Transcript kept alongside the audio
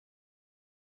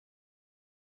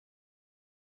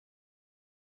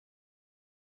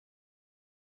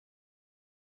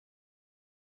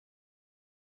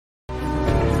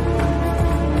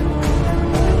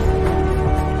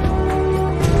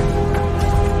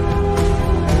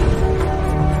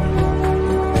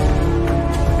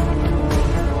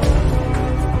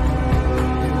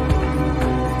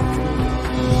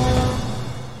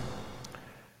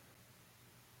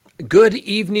Good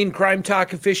evening, Crime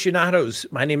Talk aficionados.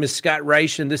 My name is Scott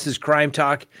Reich, and this is Crime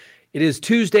Talk. It is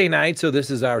Tuesday night, so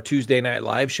this is our Tuesday night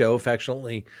live show,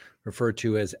 affectionately referred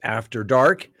to as After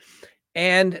Dark.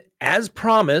 And as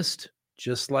promised,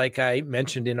 just like I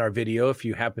mentioned in our video, if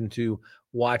you happen to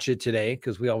watch it today,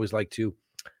 because we always like to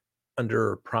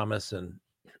under-promise and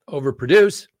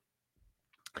overproduce,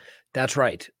 that's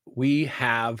right. We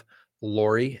have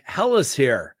Lori Hellis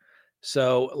here.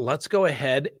 So let's go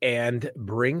ahead and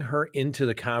bring her into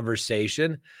the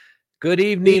conversation. Good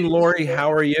evening, Lori.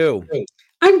 How are you?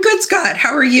 I'm good, Scott.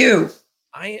 How are you?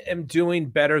 I am doing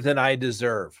better than I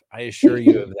deserve. I assure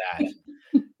you of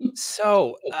that.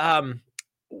 So,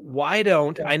 why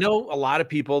don't I know a lot of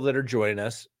people that are joining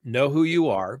us know who you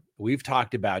are. We've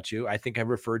talked about you. I think I've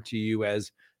referred to you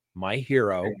as my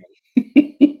hero.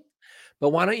 But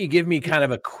why don't you give me kind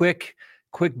of a quick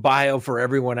bio for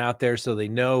everyone out there so they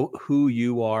know who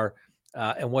you are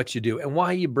and what you do and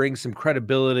why you bring some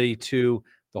credibility to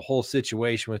the whole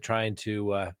situation with trying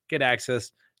to get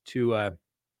access to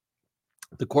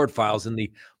the court files in the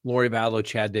Lori Vallow,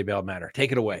 Chad Daybell matter.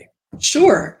 Take it away.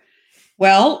 Sure.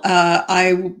 Well,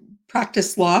 I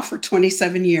practiced law for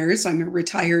 27 years. I'm a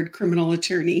retired criminal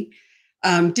attorney.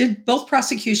 Did both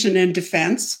prosecution and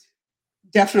defense.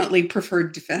 Definitely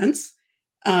preferred defense.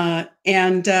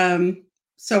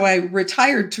 So I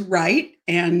retired to write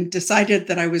and decided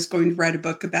that I was going to write a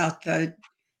book about the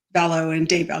Vallow and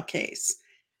Daybell case.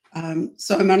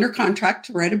 So I'm under contract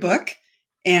to write a book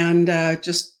and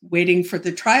just waiting for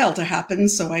the trial to happen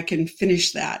so I can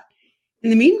finish that. In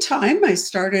the meantime, I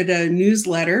started a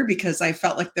newsletter because I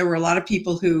felt like there were a lot of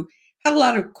people who had a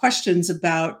lot of questions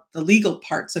about the legal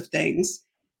parts of things.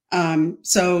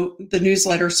 So the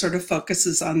newsletter sort of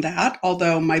focuses on that,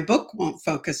 although my book won't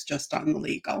focus just on the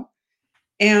legal.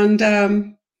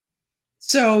 And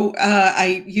so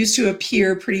I used to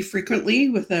appear pretty frequently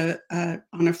with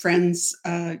on a friend's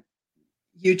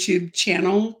YouTube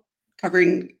channel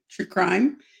covering true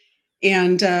crime.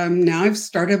 And now I've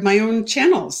started my own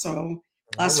channel. So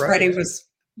last Friday was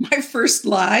my first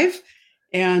live,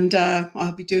 and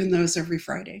I'll be doing those every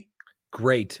Friday.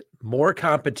 Great. More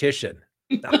competition.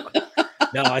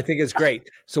 No, I think it's great.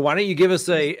 So why don't you give us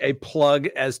a plug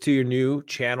as to your new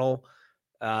channel?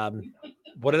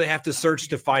 What do they have to search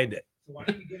to find it?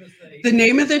 The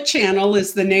name of the channel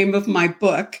is the name of my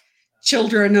book,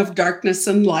 Children of Darkness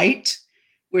and Light,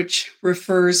 which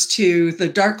refers to the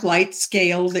dark light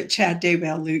scale that Chad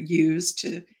Daybell used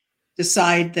to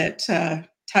decide that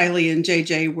Tylee and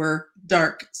JJ were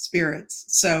dark spirits.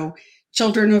 So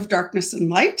Children of Darkness and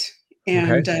Light,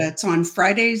 and it's on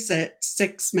Fridays at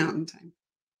 6 Mountain Time.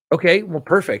 Okay, well,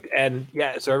 perfect. And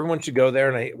yeah, so everyone should go there,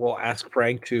 and I will ask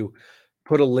Frank to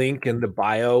put a link in the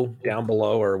bio down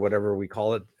below or whatever we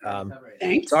call it.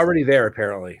 It's already there,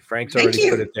 apparently. Frank's already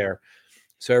put it there.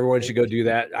 So everyone should go do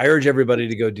that. I urge everybody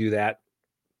to go do that.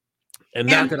 And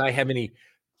not that I have any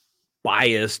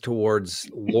bias towards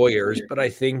lawyers, but I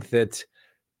think that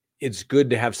it's good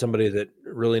to have somebody that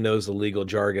really knows the legal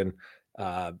jargon,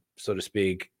 so to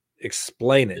speak,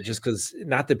 explain it. Just because,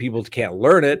 not that people can't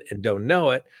learn it and don't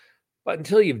know it, but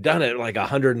until you've done it like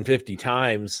 150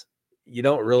 times, you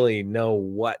don't really know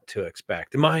what to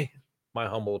expect, in my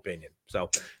humble opinion. So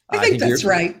I think that's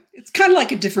right. It's kind of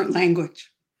like a different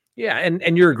language. Yeah,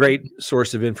 and you're a great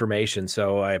source of information,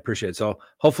 so I appreciate it. So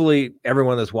hopefully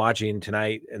everyone that's watching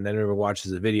tonight and then everyone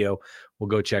watches the video will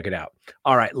go check it out.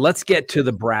 All right, let's get to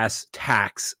the brass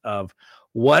tacks of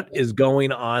what is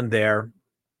going on there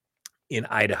in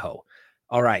Idaho.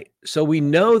 All right, so we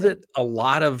know that a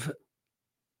lot of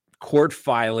court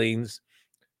filings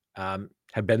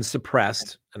have been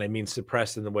suppressed, and I mean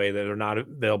suppressed in the way that they're not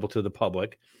available to the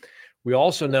public. We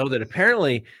also know that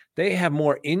apparently they have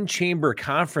more in-chamber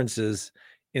conferences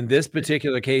in this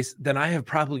particular case than I have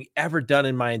probably ever done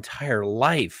in my entire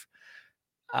life.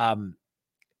 I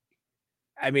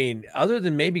mean, other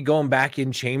than maybe going back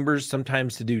in chambers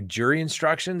sometimes to do jury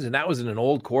instructions, and that was in an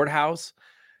old courthouse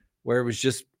where it was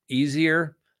just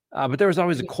easier, but there was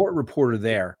always a court reporter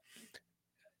there.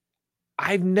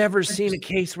 I've never seen a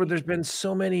case where there's been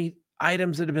so many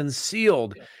items that have been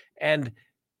sealed and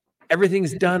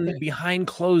everything's done behind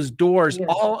closed doors,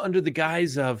 all under the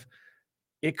guise of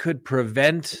it could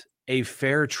prevent a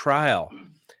fair trial.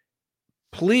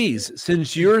 Please,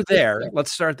 since you're there,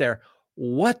 let's start there.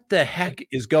 What the heck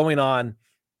is going on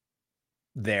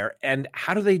there? And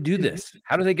how do they do this?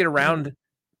 How do they get around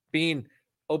being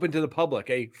open to the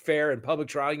public, a fair and public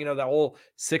trial? You know, that whole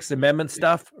Sixth Amendment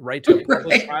stuff, right to a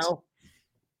public trial?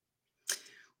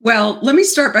 Well, let me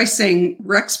start by saying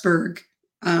Rexburg,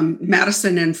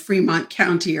 Madison and Fremont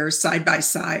County are side by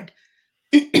side.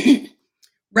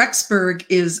 Rexburg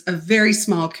is a very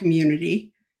small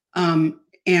community, and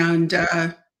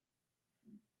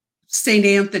St.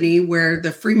 Anthony, where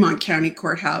the Fremont County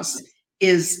Courthouse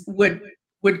is,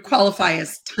 would qualify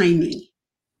as tiny.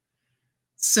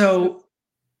 So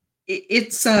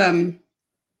it's a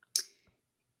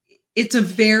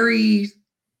very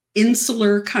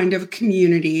insular kind of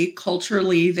community.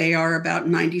 Culturally, they are about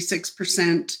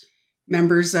 96%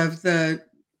 members of the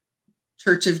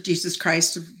Church of Jesus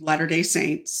Christ of Latter-day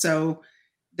Saints. So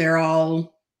they're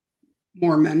all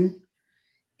Mormon.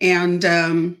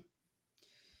 And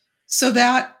so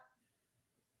that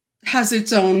has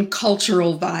its own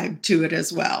cultural vibe to it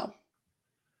as well.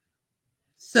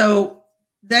 So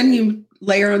then you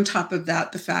layer on top of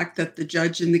that the fact that the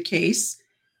judge in the case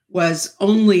was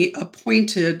only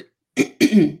appointed,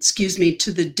 excuse me,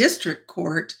 to the district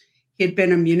court. He had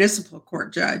been a municipal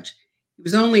court judge. He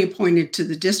was only appointed to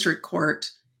the district court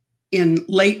in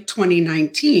late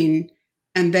 2019,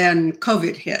 and then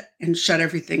COVID hit and shut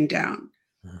everything down.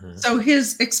 Mm-hmm. So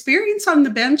his experience on the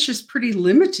bench is pretty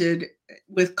limited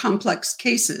with complex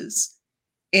cases.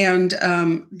 And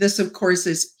this, of course,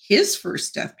 is his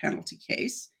first death penalty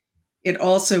case. It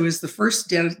also is the first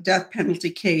death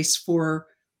penalty case for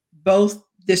both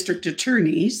district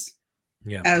attorneys,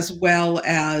 as well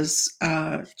as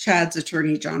Chad's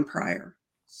attorney, John Pryor.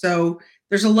 So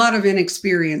there's a lot of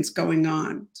inexperience going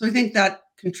on. So I think that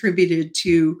contributed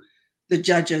to the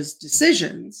judge's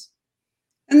decisions.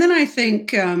 And then I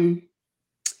think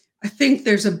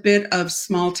there's a bit of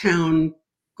small town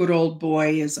good old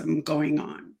boyism going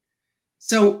on.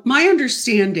 So my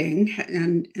understanding,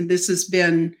 and this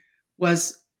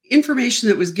was information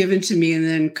that was given to me and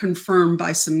then confirmed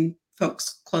by some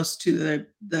folks close to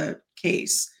the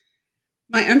case.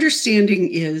 My understanding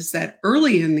is that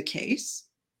early in the case,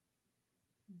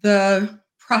 the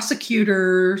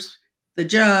prosecutors, the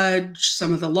judge,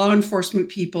 some of the law enforcement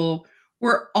people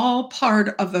were all part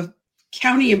of a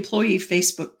county employee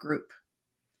Facebook group.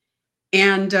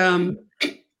 And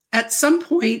at some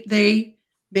point, they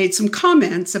made some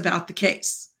comments about the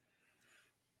case.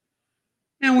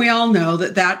 And we all know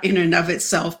that in and of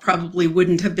itself probably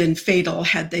wouldn't have been fatal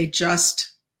had they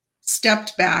just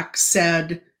stepped back,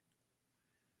 said,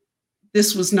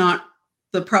 this was not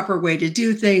the proper way to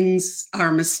do things,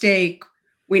 our mistake.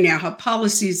 We now have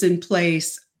policies in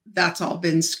place. That's all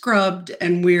been scrubbed.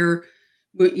 And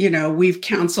we've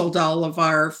counseled all of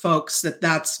our folks that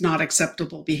that's not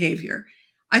acceptable behavior.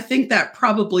 I think that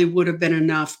probably would have been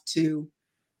enough to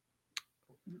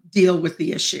deal with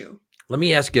the issue. Let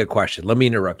me ask you a question. Let me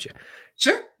interrupt you.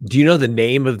 Sure. Do you know the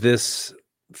name of this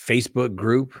Facebook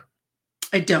group?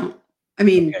 I don't. I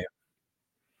mean,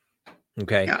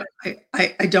 okay. Yeah,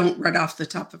 I don't right off the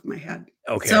top of my head.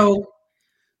 Okay.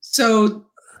 So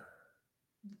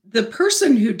the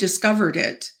person who discovered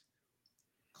it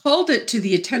called it to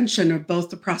the attention of both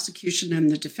the prosecution and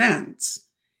the defense.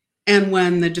 And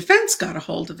when the defense got a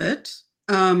hold of it,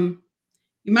 you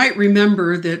might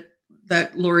remember that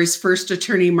Lori's first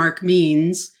attorney, Mark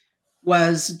Means,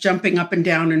 was jumping up and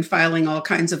down and filing all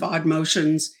kinds of odd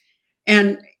motions.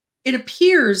 And it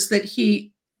appears that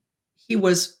he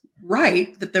was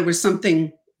right, that there was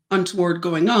something untoward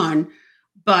going on,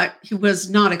 but he was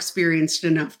not experienced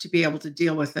enough to be able to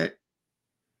deal with it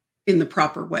in the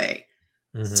proper way.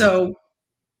 Mm-hmm. So,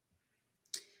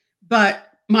 but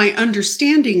my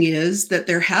understanding is that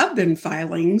there have been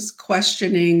filings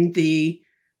questioning the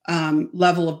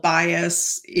level of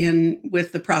bias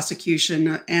with the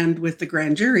prosecution and with the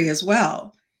grand jury as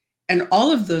well. And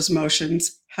all of those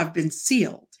motions have been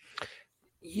sealed.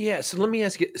 Yeah. So let me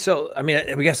ask you. So, I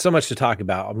mean, we got so much to talk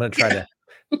about. I'm going to try to,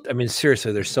 I mean,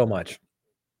 seriously, there's so much.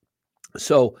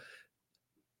 So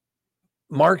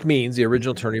Mark Means, the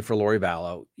original attorney for Lori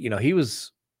Vallow, he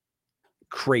was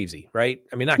crazy, right?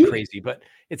 I mean, not crazy, but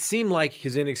it seemed like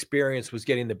his inexperience was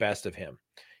getting the best of him.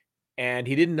 And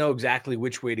he didn't know exactly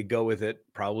which way to go with it,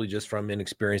 probably just from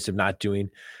inexperience of not doing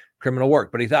criminal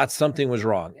work, but he thought something was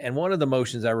wrong. And one of the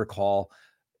motions I recall,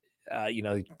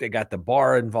 they got the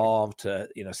bar involved to,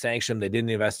 sanction them. They did an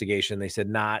investigation. They said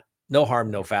no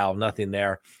harm, no foul, nothing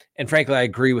there. And frankly, I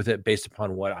agree with it based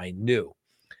upon what I knew.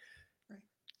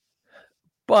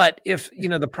 But if,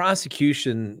 the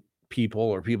prosecution people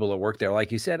or people that work there,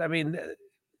 like you said, I mean,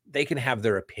 they can have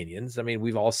their opinions. I mean,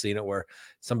 we've all seen it where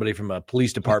somebody from a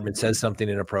police department says something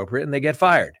inappropriate and they get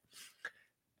fired.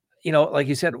 Like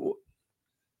you said,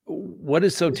 what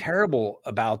is so terrible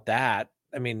about that?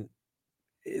 I mean,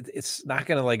 it's not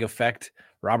going to affect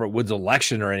Robert Wood's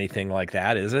election or anything like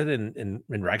that, is it? In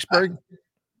Rexburg?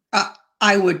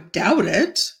 I would doubt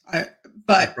it,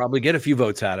 but I'd probably get a few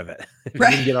votes out of it. Right.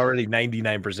 You can get already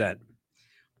 99%.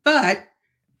 But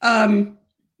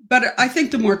But I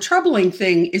think the more troubling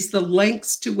thing is the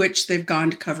lengths to which they've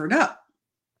gone to cover it up.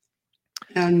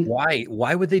 And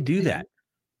why would they do that?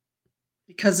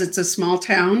 Because it's a small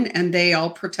town and they all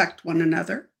protect one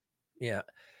another. Yeah.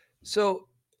 So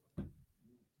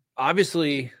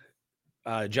obviously,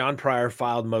 John Pryor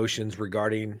filed motions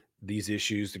regarding these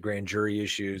issues, the grand jury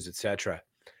issues, etc.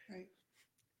 Right.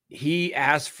 He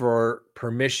asked for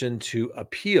permission to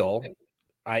appeal,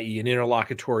 i.e. an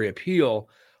interlocutory appeal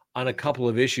on a couple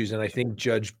of issues. And I think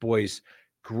Judge Boyce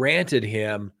granted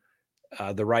him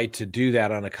the right to do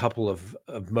that on a couple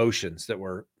of motions that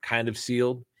were kind of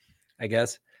sealed, I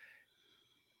guess.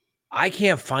 I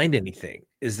can't find anything.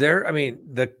 Is there? I mean,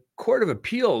 the Court of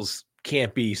Appeals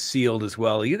can't be sealed as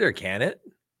well either, can it?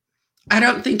 I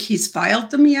don't think he's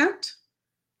filed them yet.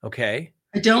 Okay.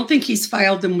 I don't think he's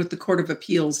filed them with the Court of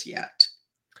Appeals yet.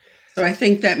 So I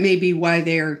think that may be why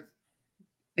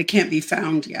they can't be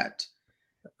found yet.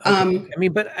 Okay.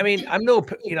 I'm no,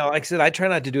 like I said, I try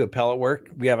not to do appellate work.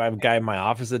 I have a guy in my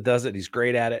office that does it. He's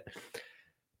great at it.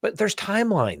 But there's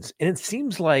timelines. And it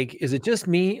seems like, is it just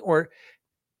me, or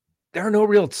there are no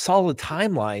real solid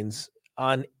timelines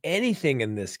on anything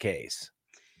in this case?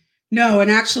 No,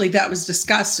 and actually that was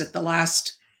discussed at the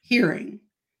last hearing,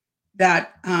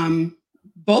 that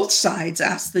both sides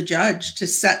asked the judge to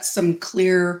set some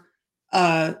clear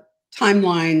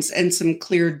timelines and some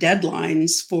clear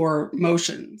deadlines for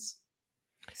motions.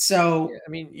 So, I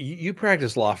mean, you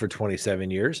practiced law for 27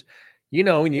 years.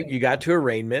 When you got to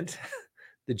arraignment,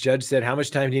 the judge said, how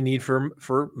much time do you need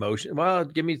for motion? Well,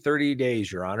 give me 30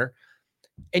 days, Your Honor.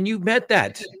 And you met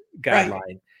that guideline.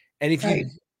 Right. And if you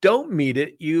don't meet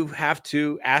it, you have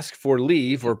to ask for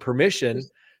leave or permission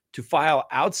to file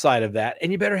outside of that.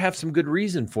 And you better have some good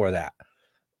reason for that.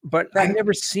 But I've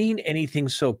never seen anything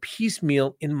so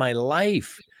piecemeal in my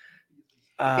life.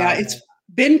 Yeah, it's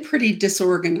been pretty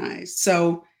disorganized.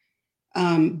 So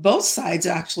both sides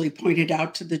actually pointed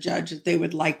out to the judge that they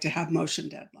would like to have motion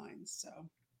deadlines. So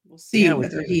we'll see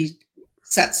whether he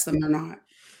sets them or not.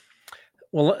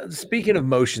 Well, speaking of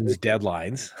motions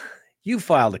deadlines, you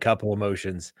filed a couple of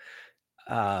motions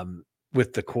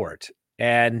with the court.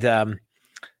 And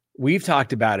we've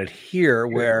talked about it here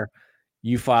where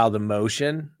you filed a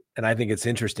motion. And I think it's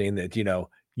interesting that,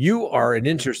 you are an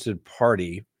interested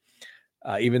party,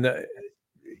 even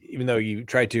though you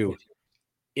try to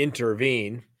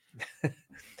intervene.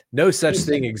 No such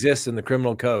thing exists in the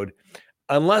criminal code,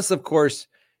 unless, of course,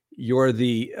 you're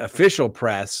the official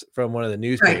press from one of the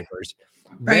newspapers.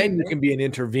 Then you can be an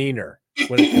intervener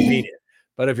when it's convenient.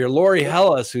 But if you're Lori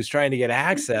Hellis, who's trying to get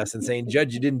access and saying,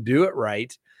 Judge, you didn't do it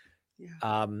right,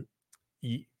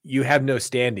 you have no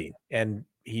standing. And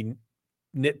he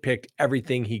nitpicked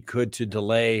everything he could to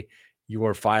delay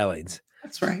your filings.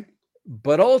 That's right.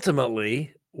 But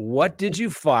ultimately, what did you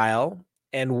file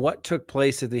and what took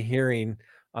place at the hearing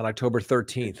on October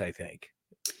 13th, I think?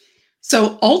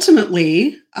 So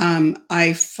ultimately,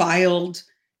 I filed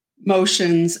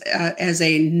motions as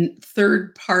a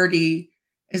third party,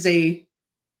 as a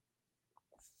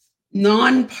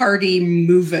non-party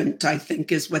movement, I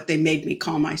think is what they made me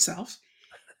call myself.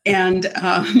 And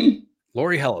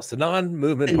Lori Hellis, the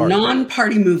non-movement party.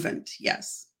 Non-party movement,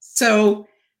 yes. So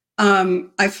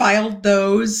I filed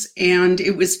those, and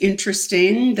it was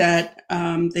interesting that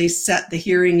they set the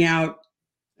hearing out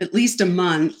at least a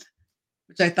month,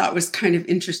 which I thought was kind of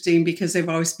interesting because they've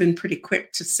always been pretty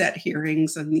quick to set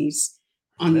hearings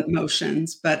on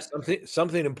motions. But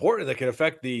something important that could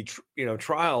affect the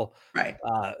trial, right?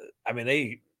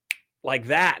 They like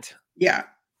that. Yeah.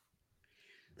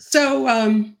 So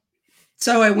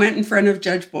I went in front of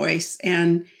Judge Boyce,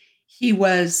 and he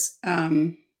was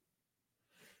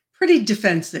pretty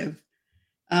defensive.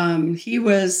 He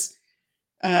was.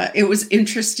 It was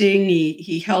interesting.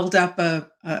 He held up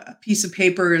a piece of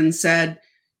paper and said,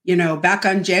 back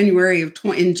on January of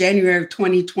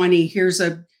 2020, here's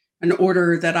an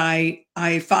order that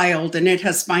I filed, and it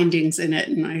has findings in it.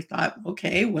 And I thought,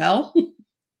 okay, well,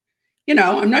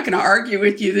 I'm not going to argue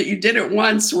with you that you did it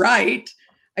once, right?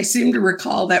 I seem to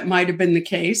recall that might have been the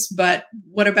case, but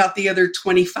what about the other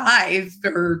 25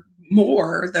 or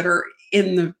more that are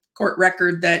in the court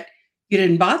record that you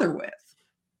didn't bother with?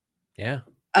 Yeah.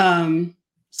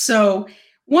 So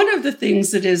one of the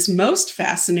things that is most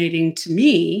fascinating to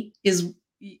me is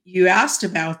you asked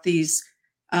about these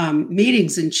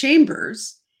meetings in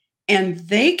chambers, and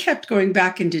they kept going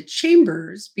back into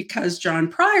chambers because John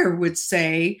Pryor would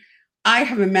say, I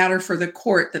have a matter for the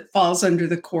court that falls under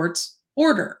the court's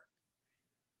order.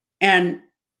 And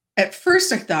at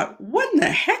first I thought, what in the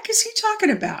heck is he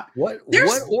talking about? What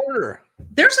order?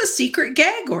 There's a secret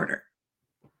gag order.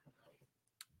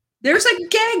 There's a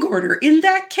gag order in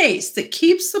that case that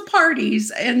keeps the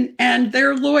parties and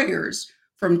their lawyers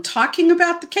from talking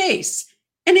about the case,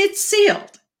 and it's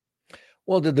sealed.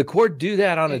 Well, did the court do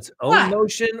that on its own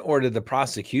motion, or did the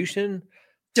prosecution?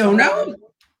 Don't know.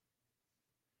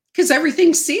 Because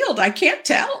everything's sealed. I can't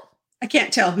tell. I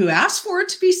can't tell who asked for it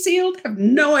to be sealed. I have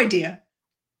no idea.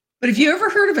 But have you ever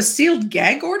heard of a sealed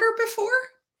gag order before?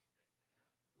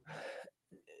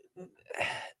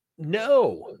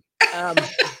 No.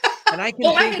 And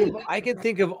I can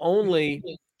think of only,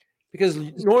 because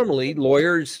normally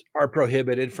lawyers are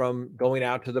prohibited from going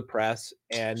out to the press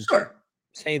and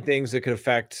saying things that could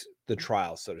affect the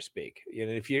trial, so to speak. You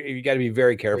know, you got to be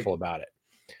very careful about it.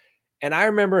 And I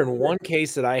remember in one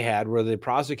case that I had where the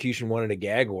prosecution wanted a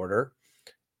gag order,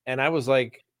 and I was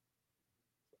like,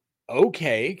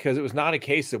 okay, because it was not a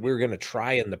case that we were going to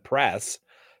try in the press.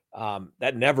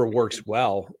 That never works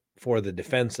well for the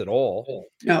defense at all.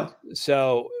 No.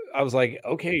 So I was like,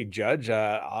 okay, Judge,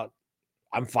 I'm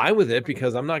fine with it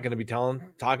because I'm not going to be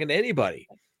talking to anybody.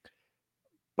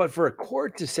 But for a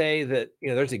court to say that, you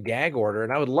know, there's a gag order,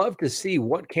 and I would love to see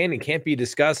what can and can't be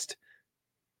discussed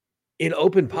in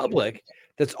open public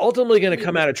that's ultimately going to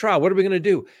come out of trial. What are we going to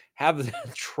do? Have the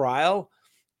trial,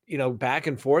 you know, back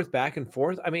and forth, back and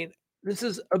forth? I mean, this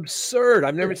is absurd.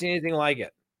 I've never seen anything like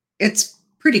it. It's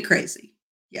pretty crazy.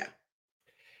 Yeah.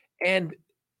 And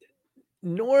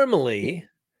normally,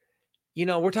 you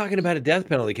know, we're talking about a death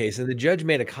penalty case, and the judge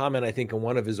made a comment, I think, in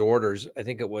one of his orders. I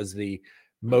think it was the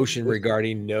motion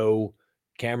regarding no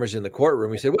cameras in the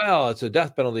courtroom. He said, well, it's a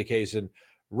death penalty case, and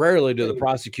rarely do the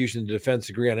prosecution and the defense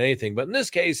agree on anything. But in this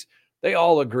case, they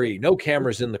all agree. No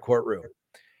cameras in the courtroom.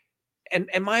 And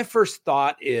my first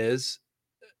thought is,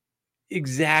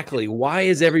 exactly, why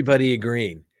is everybody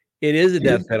agreeing? It is a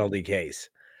death penalty case.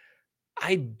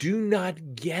 I do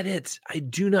not get it. I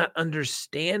do not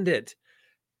understand it.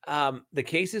 The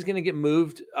case is going to get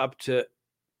moved up to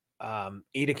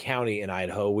Ada County in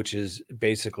Idaho, which is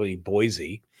basically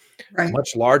Boise,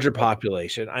 much larger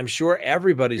population. I'm sure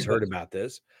everybody's heard about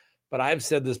this, but I've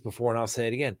said this before and I'll say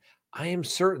it again. I am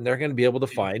certain they're going to be able to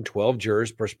find 12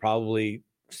 jurors, plus probably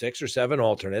 6 or 7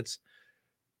 alternates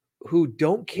who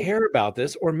don't care about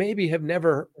this, or maybe have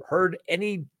never heard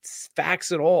any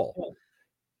facts at all.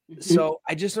 So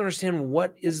I just don't understand,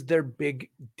 what is their big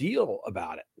deal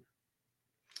about it?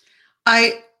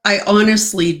 I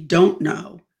honestly don't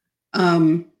know. I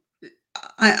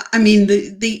mean,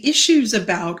 the issues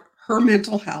about her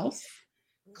mental health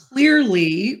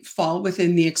clearly fall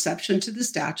within the exception to the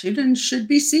statute and should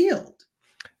be sealed.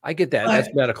 I get that.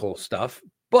 That's medical stuff.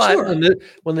 But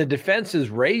when the defense is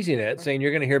raising it, saying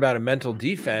you're going to hear about a mental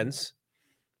defense,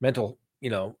 mental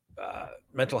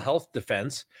health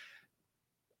defense,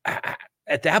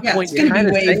 at that point, you're kind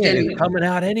of saying it's coming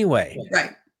out anyway.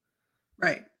 Right.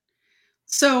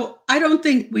 So I don't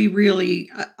think we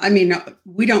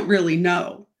don't really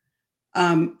know.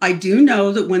 I do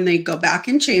know that when they go back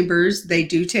in chambers, they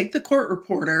do take the court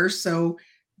reporter. So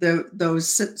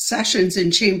those sessions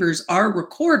in chambers are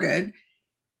recorded,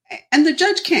 and the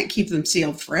judge can't keep them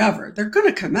sealed forever. They're going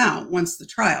to come out once the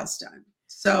trial's done.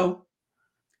 So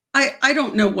I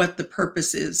don't know what the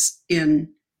purpose is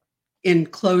in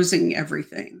closing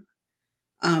everything.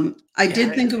 I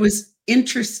did think it was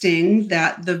interesting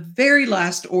that the very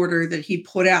last order that he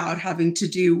put out, having to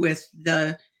do with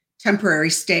the temporary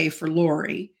stay for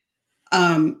Lori,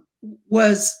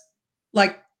 was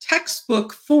like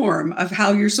textbook form of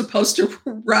how you're supposed to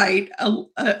write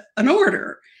an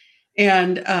order.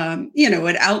 And,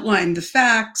 it outlined the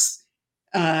facts,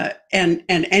 and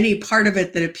any part of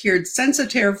it that appeared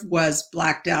sensitive was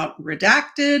blacked out and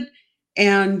redacted.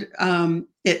 And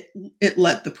it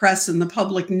let the press and the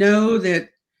public know that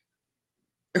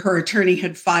her attorney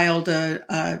had filed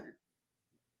a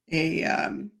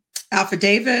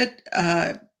affidavit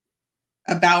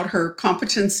about her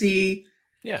competency.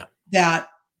 Yeah. That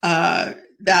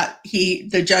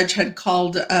the judge had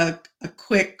called a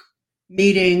quick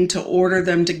meeting to order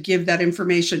them to give that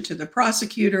information to the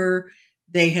prosecutor.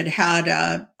 They had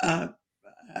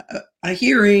a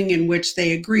hearing in which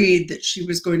they agreed that she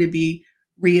was going to be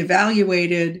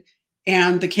reevaluated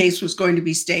and the case was going to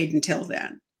be stayed until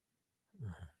then.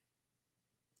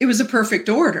 It was a perfect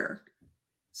order.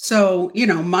 So,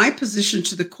 my position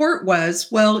to the court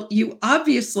was, well, you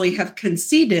obviously have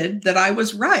conceded that I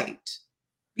was right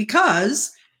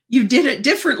because you did it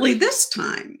differently this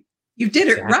time. You did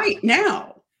it right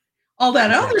now. All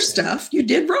that other stuff you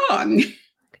did wrong.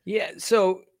 Yeah.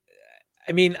 So,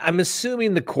 I mean, I'm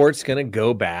assuming the court's going to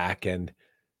go back and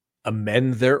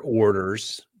amend their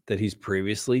orders that he's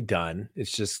previously done.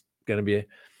 It's just going to be,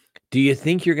 do you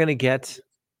think you're going to get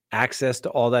access to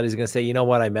all that? He's going to say, you know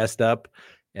what, I messed up,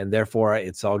 and therefore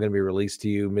it's all going to be released to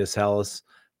you, Miss Hellis?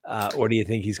 Or do you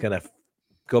think he's going to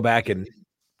go back and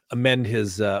amend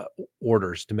his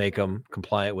orders to make them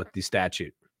compliant with the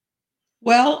statute?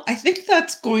 Well, I think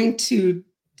that's going to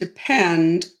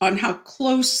depend on how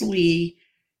closely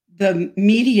the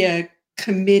media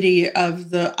committee of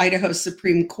the Idaho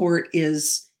Supreme Court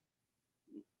is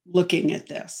looking at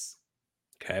this.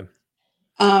 Okay.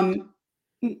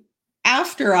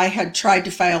 After I had tried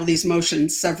to file these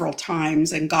motions several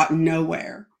times and gotten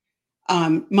nowhere,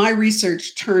 my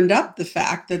research turned up the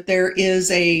fact that there is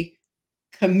a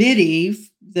committee.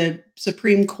 The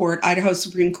Supreme Court, Idaho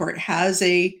Supreme Court, has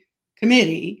a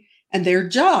committee, and their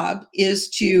job is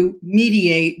to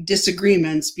mediate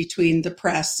disagreements between the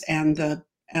press and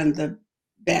the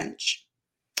bench.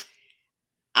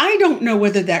 I don't know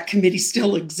whether that committee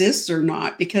still exists or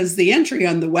not, because the entry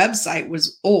on the website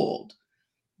was old.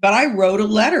 But I wrote a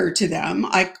letter to them.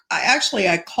 I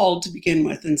called to begin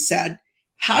with and said,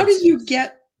 how do you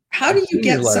get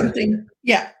something?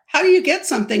 Yeah. How do you get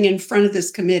something in front of this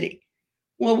committee?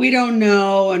 Well, we don't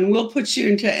know, and we'll put you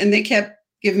into, and they kept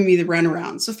giving me the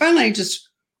runaround. So finally, I just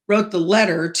wrote the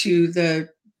letter to the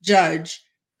judge,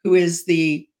 who is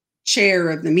the chair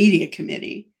of the media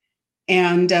committee.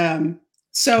 And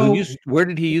so where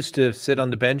did he used to sit on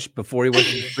the bench before he went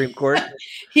to the Supreme Court?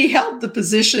 He held the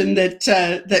position that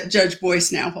Judge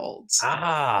Boyce now holds.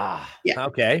 Ah, yeah.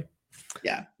 Okay.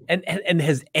 Yeah. And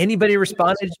has anybody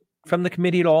responded from the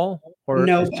committee at all? Or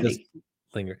nobody? It's just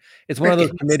linger. It's one of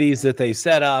those committees that they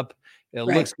set up. It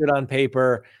looks good on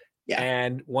paper. Yeah.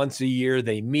 And once a year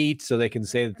they meet so they can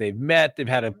say that they've met. They've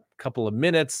had a couple of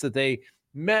minutes that they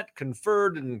met,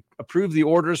 conferred, and approved the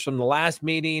orders from the last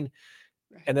meeting.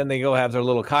 Right. And then they go have their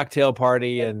little cocktail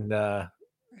party and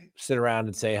sit around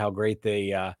and say how great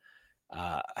they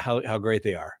how great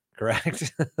they are.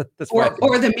 Correct.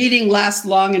 or the meeting lasts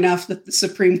long enough that the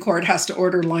Supreme Court has to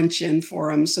order lunch in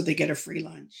for them, so they get a free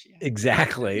lunch. Yeah.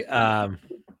 Exactly. I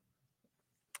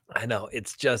know,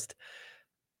 it's just.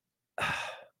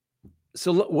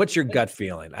 So what's your gut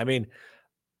feeling? I mean,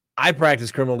 I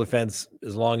practice criminal defense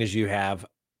as long as you have.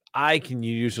 I can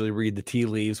usually read the tea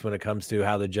leaves when it comes to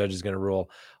how the judge is going to rule.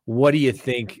 What do you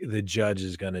think the judge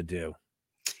is going to do?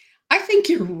 I think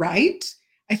you're right.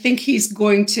 I think he's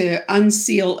going to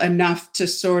unseal enough to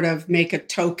sort of make a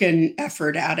token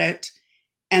effort at it.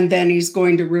 And then he's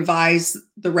going to revise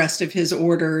the rest of his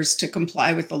orders to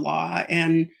comply with the law,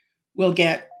 and we'll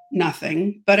get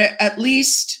nothing. But at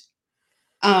least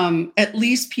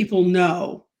people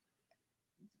know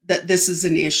that this is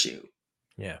an issue.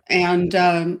 Yeah. And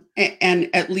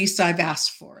at least I've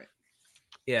asked for it.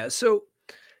 Yeah. So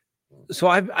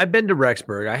I've been to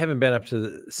Rexburg. I haven't been up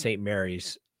to St.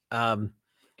 Mary's.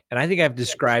 And I think I've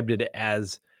described it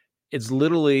as, it's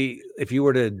literally, if you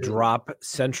were to drop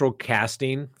central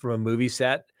casting from a movie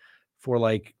set for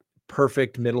like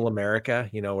perfect middle America,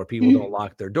 where people don't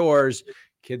lock their doors,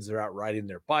 kids are out riding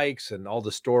their bikes, and all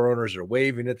the store owners are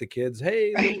waving at the kids.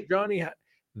 Hey, little Johnny.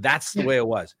 That's the way it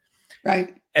was.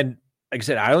 Right. And like I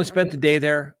said, I only spent the day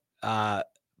there,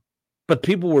 but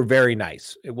people were very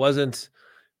nice. It wasn't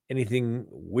anything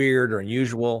weird or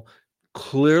unusual.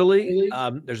 Clearly,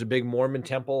 there's a big Mormon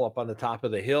temple up on the top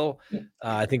of the hill.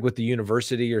 I think with the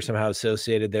university or somehow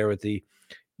associated there with they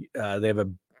have a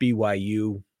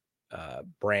BYU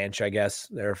branch, I guess.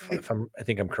 There, I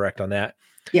think I'm correct on that.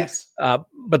 Yes.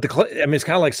 But it's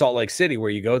kind of like Salt Lake City, where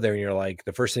you go there and you're like,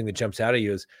 the first thing that jumps out at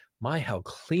you is, how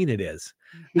clean it is.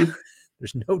 Mm-hmm.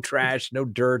 There's no trash, no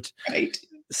dirt. Right.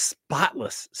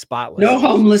 Spotless. No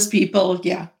homeless people.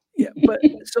 Yeah. Yeah.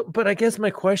 But I guess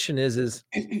my question is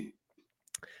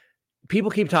people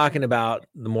keep talking about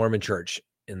the Mormon Church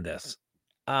in this.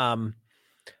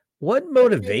 What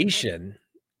motivation,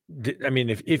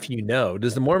 if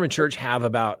does the Mormon Church have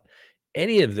about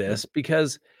any of this?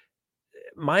 Because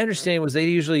my understanding was they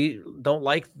usually don't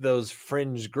like those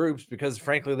fringe groups because,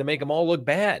 frankly, they make them all look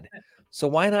bad. So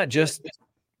why not just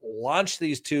launch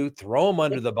these two, throw them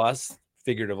under the bus,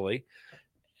 figuratively,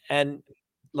 and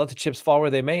let the chips fall where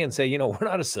they may and say, we're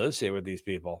not associated with these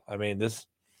people.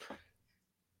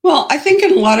 Well, I think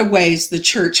in a lot of ways the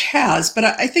church has, but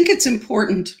I think it's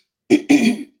important.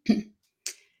 I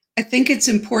think it's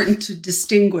important to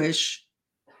distinguish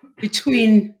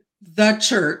between the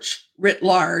church writ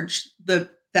large,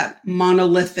 that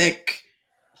monolithic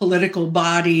political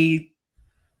body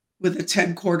with its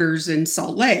headquarters in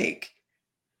Salt Lake,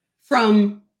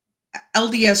 from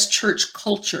LDS church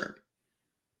culture.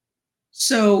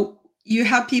 So you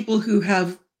have people who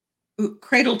have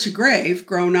cradle to grave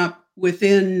grown up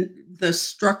within the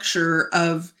structure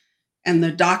of and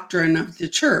the doctrine of the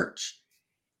church.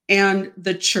 And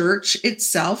the church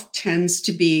itself tends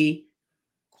to be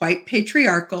quite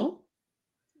patriarchal,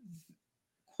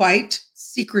 quite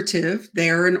secretive.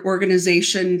 They're an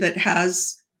organization that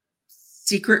has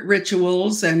secret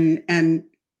rituals and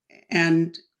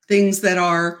things that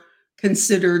are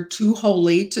considered too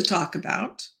holy to talk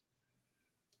about.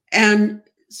 And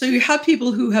so you have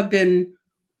people who have been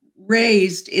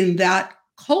raised in that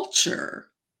culture,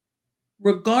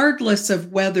 regardless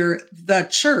of whether the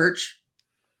church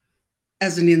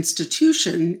as an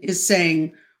institution is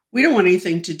saying, we don't want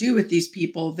anything to do with these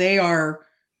people. They are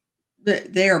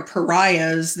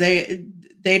pariahs. They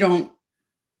don't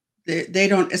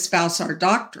espouse our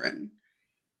doctrine.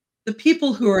 The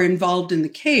people who are involved in the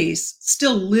case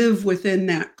still live within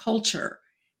that culture.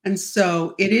 And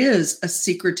so it is a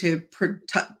secretive,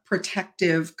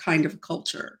 protective kind of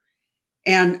culture.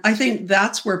 And I think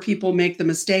that's where people make the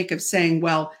mistake of saying,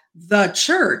 well, the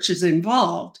church is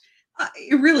involved.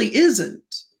 It really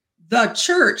isn't. The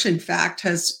church, in fact,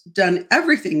 has done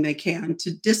everything they can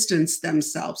to distance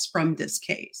themselves from this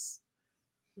case.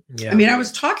 Yeah. I mean, I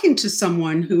was talking to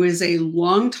someone who is a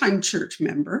longtime church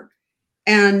member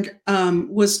and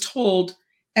was told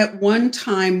at one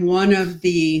time one of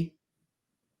the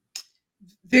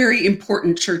very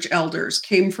important church elders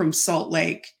came from Salt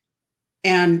Lake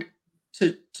and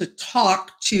to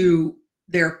talk to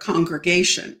their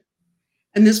congregation.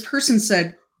 And this person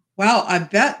said, wow, I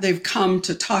bet they've come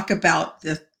to talk about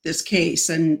this case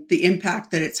and the impact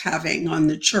that it's having on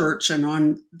the church and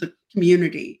on the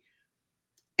community.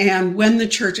 And when the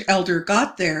church elder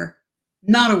got there,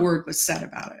 not a word was said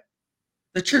about it.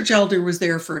 The church elder was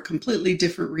there for a completely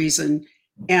different reason,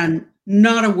 and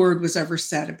not a word was ever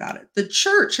said about it. The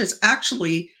church has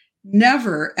actually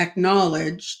never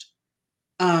acknowledged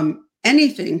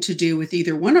anything to do with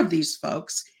either one of these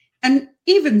folks. And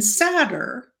even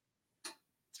sadder,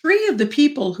 3 of the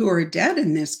people who are dead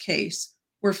in this case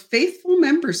were faithful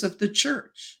members of the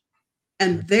church,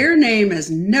 and their name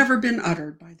has never been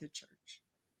uttered by the church.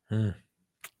 And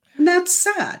that's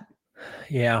sad.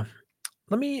 Yeah.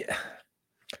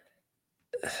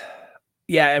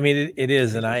 Yeah, I mean, it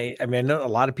is. And I mean, I know a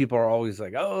lot of people are always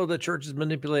like, oh, the church is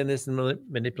manipulating this and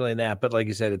manipulating that. But like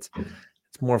you said, it's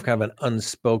more of kind of an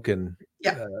unspoken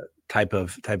type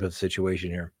of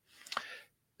situation here.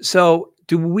 So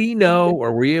do we know,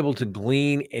 or were you able to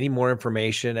glean any more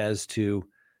information as to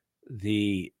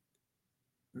the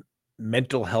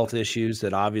mental health issues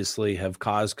that obviously have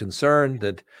caused concern,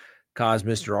 that caused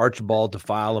Mr. Archibald to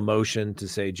file a motion to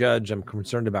say, Judge, I'm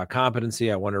concerned about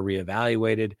competency. I want to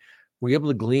reevaluate it. Were you able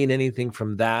to glean anything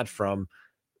from that, from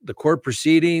the court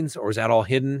proceedings, or is that all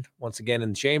hidden once again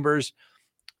in chambers,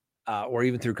 or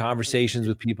even through conversations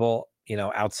with people,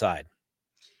 outside?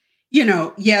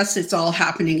 Yes, it's all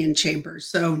happening in chambers.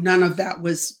 So none of that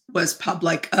was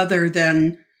public other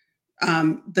than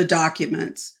the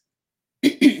documents.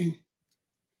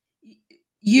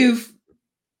 You've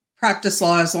practiced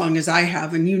law as long as I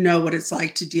have, and you know what it's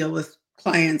like to deal with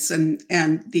clients and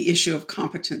the issue of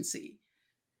competency.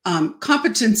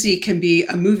 Competency can be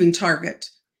a moving target,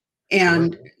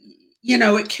 and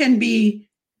it can be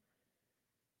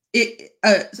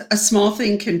a small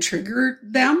thing can trigger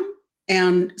them.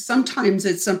 And sometimes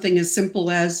it's something as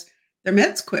simple as their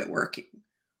meds quit working,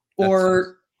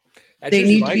 or they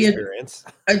need to be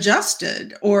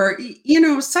adjusted, or,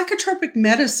 psychotropic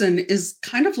medicine is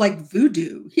kind of like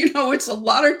voodoo. It's a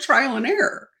lot of trial and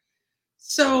error.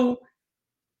 So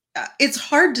it's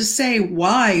hard to say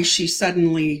why she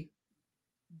suddenly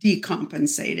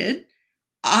decompensated.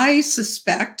 I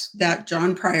suspect that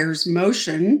John Pryor's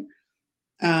motion,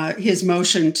 his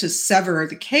motion to sever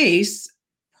the case,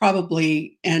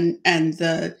 probably, and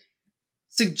the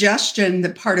suggestion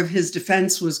that part of his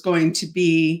defense was going to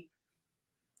be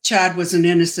Chad was an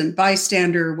innocent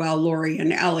bystander while Lori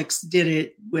and Alex did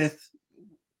it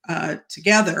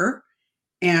together,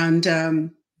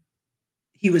 and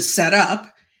he was set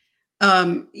up.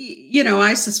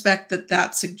 I suspect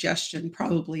that suggestion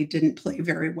probably didn't play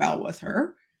very well with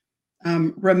her.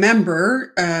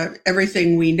 Remember,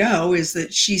 everything we know is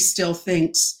that she still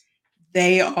thinks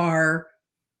they are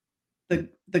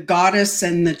the goddess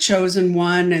and the chosen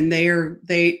one, and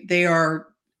they are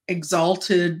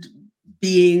exalted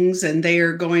beings, and they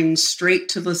are going straight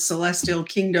to the celestial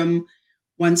kingdom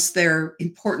once their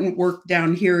important work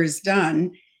down here is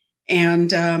done. And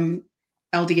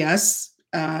LDS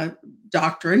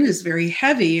doctrine is very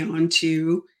heavy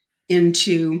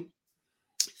into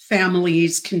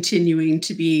families continuing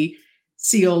to be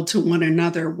sealed to one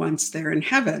another once they're in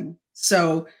heaven.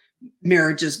 So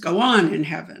marriages go on in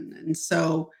heaven. And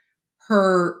so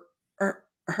her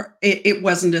it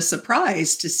wasn't a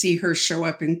surprise to see her show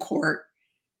up in court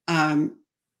 2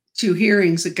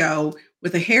 hearings ago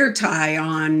with a hair tie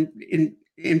on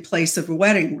in place of a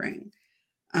wedding ring.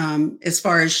 As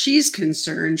far as she's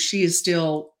concerned, she is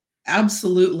still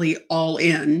absolutely all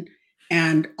in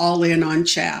and all in on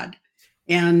Chad.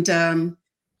 And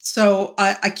so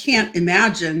I can't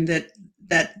imagine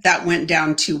that went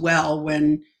down too well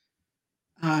when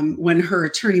her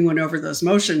attorney went over those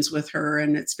motions with her,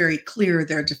 and it's very clear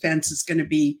their defense is going to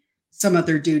be some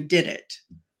other dude did it.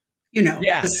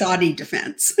 Yeah. The Saudi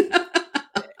defense.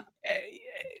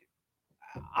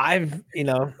 I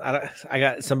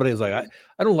got somebody who's like,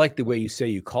 I don't like the way you say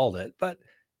you called it, but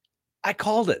I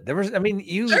called it.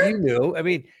 You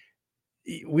knew.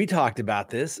 We talked about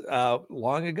this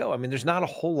long ago. There's not a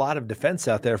whole lot of defense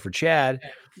out there for Chad,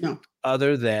 No,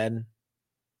 other than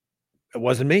it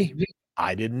wasn't me.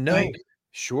 I didn't know. Right.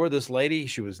 Sure, this lady,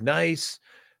 she was nice.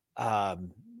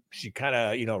 She kind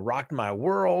of, rocked my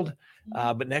world.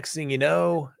 But next thing you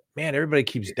know, man, everybody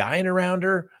keeps dying around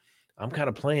her. I'm kind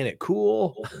of playing it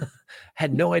cool.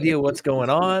 Had no idea what's going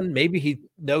on. Maybe he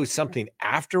knows something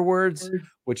afterwards,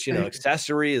 which,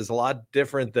 accessory is a lot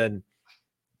different than,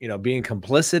 being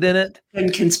complicit in it.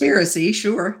 And conspiracy,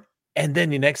 sure. And then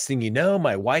the next thing you know,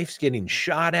 my wife's getting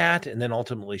shot at, and then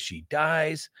ultimately she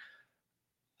dies.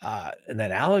 And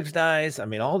then Alex dies.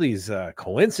 All these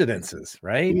coincidences,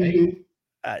 right?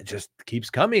 Mm-hmm. Just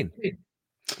keeps coming.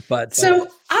 But so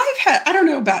I don't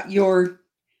know about your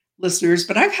listeners,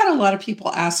 but I've had a lot of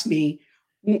people ask me,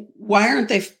 why aren't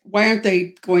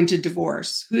they going to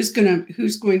divorce? Who's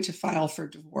going to file for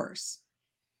divorce?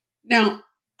 Now,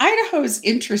 Idaho is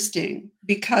interesting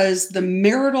because the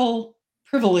marital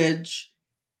privilege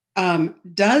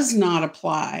does not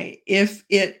apply if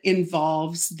it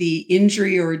involves the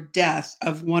injury or death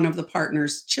of one of the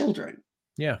partner's children.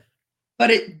 Yeah. But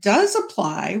it does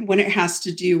apply when it has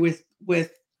to do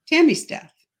with Tammy's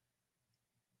death.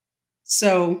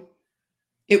 So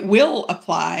it will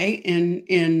apply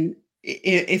in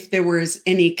if there was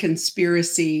any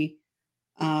conspiracy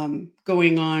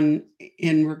going on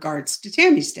in regards to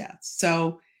Tammy's death.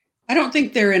 So I don't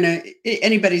think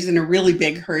anybody's in a really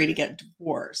big hurry to get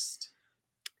divorced.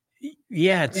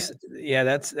 Yeah,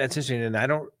 that's interesting. And I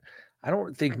don't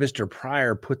think Mr.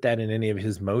 Pryor put that in any of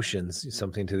his motions,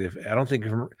 something to the,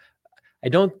 I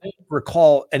don't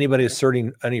recall anybody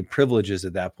asserting any privileges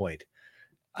at that point.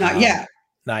 Not yet.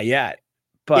 Not yet.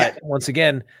 But once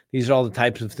again, these are all the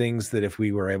types of things that if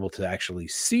we were able to actually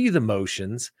see the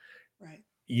motions, right,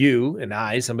 you and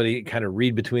I, somebody kind of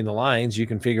read between the lines, you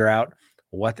can figure out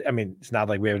it's not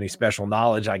like we have any special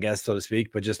knowledge, I guess, so to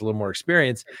speak, but just a little more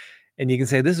experience. And you can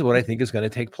say, this is what I think is going to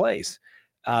take place.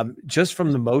 Just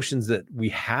from the motions that we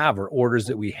have or orders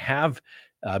that we have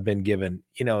been given,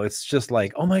 it's just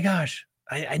like, oh my gosh,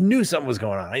 I knew something was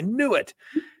going on. I knew it.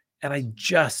 And I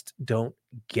just don't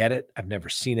get it. I've never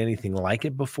seen anything like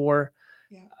it before.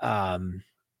 Yeah.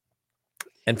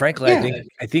 And frankly,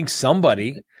 I think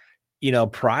somebody,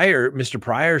 Mr.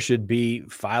 Pryor should be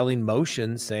filing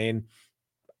motions saying,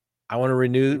 I want to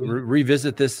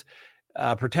revisit this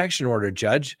protection order,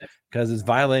 Judge, because it's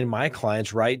violating my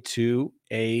client's right to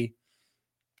a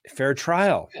fair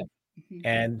trial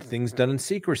and things done in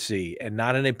secrecy and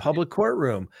not in a public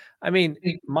courtroom.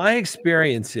 My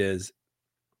experience is,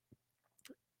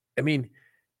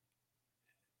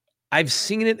 I've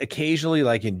seen it occasionally,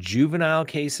 like in juvenile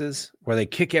cases where they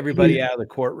kick everybody out of the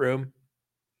courtroom.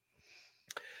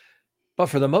 But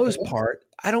for the most part,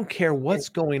 I don't care what's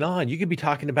going on. You could be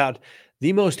talking about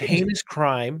the most heinous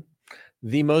crime,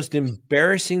 the most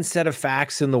embarrassing set of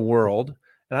facts in the world.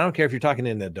 And I don't care if you're talking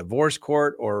in the divorce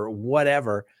court or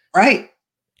whatever. Right.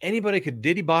 Anybody could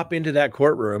diddy bop into that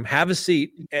courtroom, have a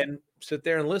seat, and sit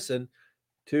there and listen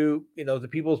to, the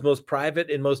people's most private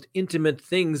and most intimate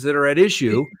things that are at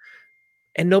issue.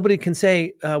 And nobody can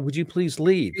say, would you please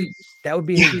leave? That would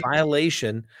be a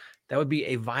violation. That would be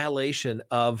a violation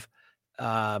of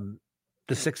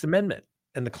the Sixth Amendment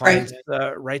and the client's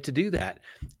right to do that.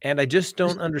 And I just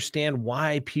don't understand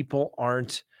why people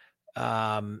aren't,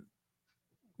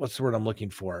 what's the word I'm looking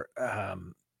for?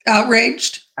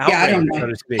 Outraged. Yeah, I don't know. So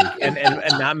to speak, and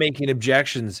not making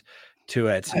objections to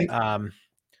it.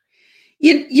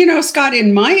 Scott,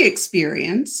 in my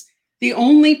experience, the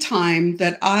only time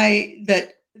that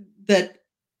that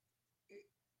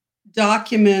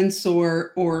documents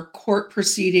or court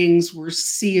proceedings were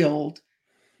sealed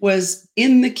was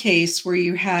in the case where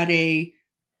you had a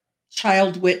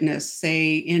child witness,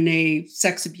 say in a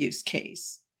sex abuse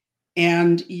case,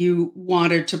 and you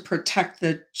wanted to protect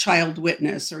the child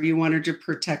witness or you wanted to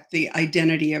protect the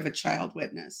identity of a child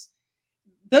witness.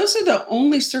 those are the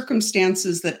only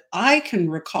circumstances that I can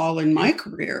recall in my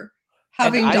career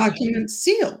And having documents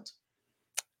sealed.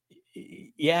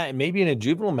 Yeah, maybe in a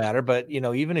juvenile matter, but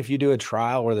even if you do a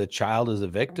trial where the child is a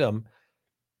victim,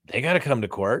 they got to come to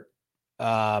court.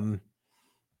 They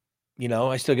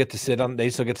still get to sit on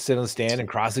the stand and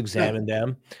cross-examine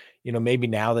them. Maybe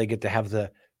now they get to have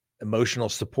the emotional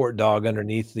support dog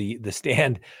underneath the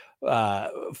stand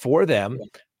for them,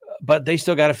 but they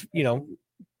still got to,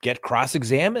 get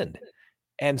cross-examined.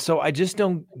 And so I just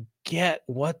don't get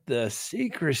what the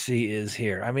secrecy is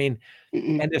here. I mean,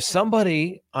 and if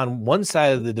somebody on one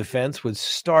side of the defense would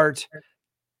start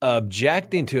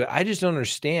objecting to it, I just don't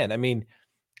understand. I mean,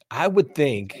 I would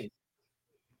think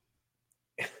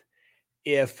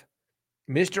if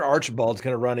Mr. Archibald's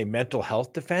going to run a mental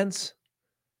health defense,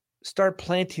 start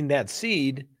planting that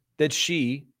seed that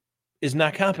she is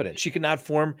not competent. She cannot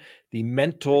form the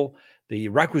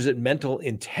requisite mental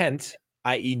intent,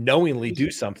 i.e. knowingly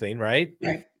do something, right?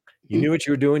 Right. You knew what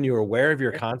you were doing. You were aware of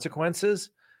your consequences.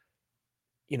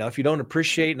 If you don't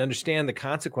appreciate and understand the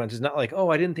consequences, not like, oh,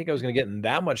 I didn't think I was going to get in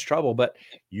that much trouble, but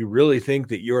you really think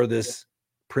that you're this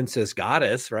princess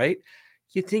goddess, right?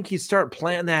 You think you'd start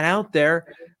planting that out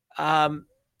there to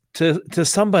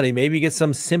somebody, maybe get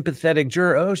some sympathetic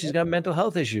juror. Oh, she's got a mental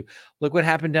health issue. Look what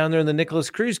happened down there in the Nicholas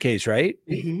Cruz case, right?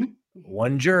 Mm-hmm.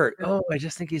 One juror. Oh, I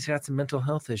just think he's got some mental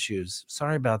health issues.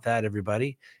 Sorry about that,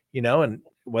 everybody. And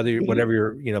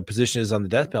whatever your position is on the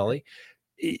death penalty,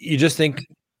 you just think,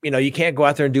 you can't go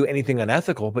out there and do anything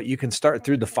unethical, but you can start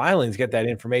through the filings, get that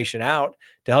information out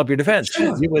to help your defense.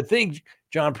 Sure. You would think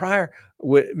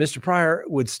Mr. Pryor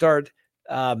would start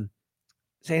saying,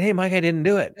 hey, my guy didn't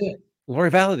do it.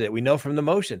 Lori Vallow did it. We know from the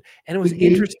motion. And it was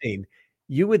interesting.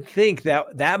 You would think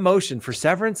that motion for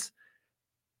severance,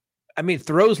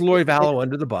 throws Lori Vallow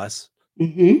under the bus,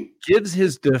 gives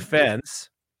his defense.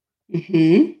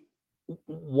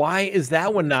 Why is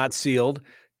that one not sealed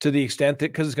to the extent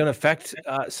that, because it's going to affect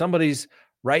somebody's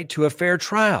right to a fair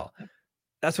trial?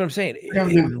 That's what I'm saying.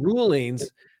 Rulings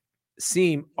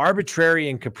seem arbitrary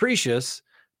and capricious,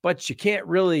 but you can't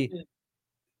really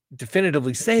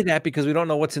definitively say that because we don't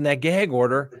know what's in that gag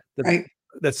order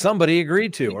that somebody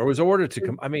agreed to or was ordered to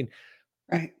come.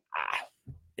 Right.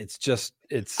 It's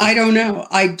I don't know.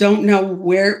 I don't know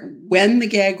when the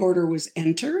gag order was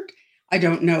entered. I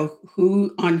don't know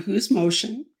on whose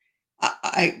motion.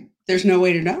 There's no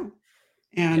way to know.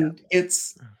 And I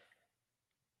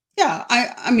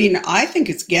think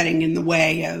it's getting in the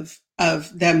way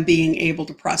of them being able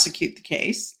to prosecute the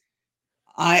case.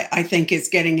 I think it's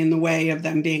getting in the way of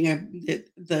them being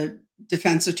the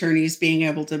defense attorneys being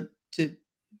able to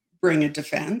bring a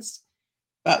defense.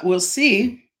 But we'll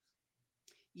see.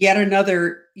 Yet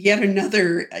another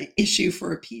issue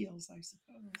for appeals, I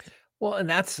suppose. Well, and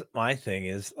that's my thing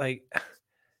is like,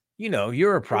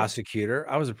 you're a prosecutor.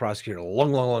 I was a prosecutor a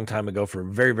long, long, long time ago for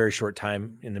a very, very short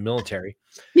time in the military.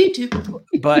 Me too.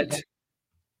 But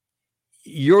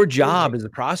your job as a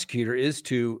prosecutor is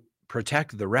to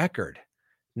protect the record,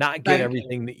 not get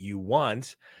everything that you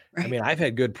want. Right. I've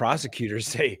had good prosecutors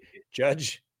say,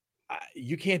 Judge,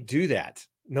 you can't do that.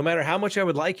 No matter how much I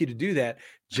would like you to do that,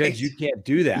 Judge, you can't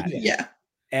do that. Yeah.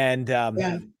 And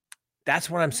that's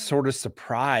what I'm sort of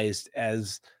surprised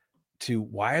as to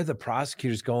why are the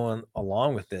prosecutors going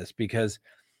along with this? Because,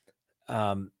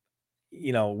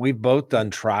 we've both done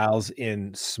trials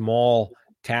in small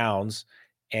towns,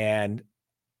 and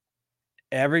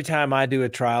every time I do a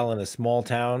trial in a small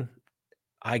town,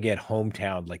 I get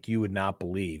hometown like you would not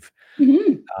believe.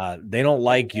 They don't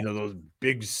like, those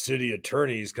big city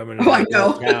attorneys coming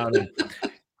into town.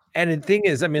 And the thing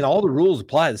is, all the rules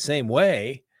apply the same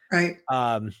way. Right.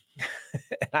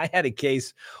 I had a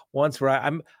case once where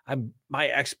I'm my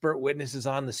expert witness is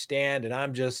on the stand and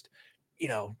I'm just,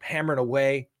 hammering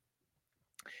away.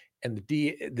 And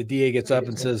the DA gets up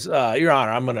and says, Your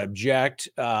Honor, I'm going to object.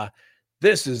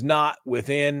 This is not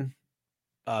within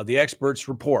the expert's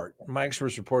report. My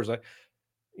expert's report is like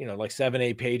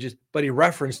 7-8 pages, but he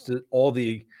referenced all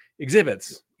the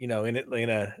exhibits, in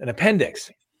an appendix.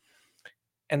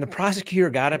 And the prosecutor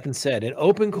got up and said in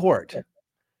open court,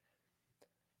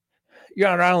 Your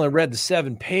Honor, I only read the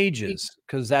 7 pages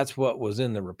because that's what was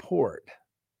in the report.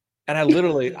 And I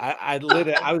literally, I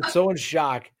was so in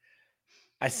shock.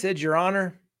 I said, Your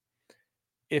Honor,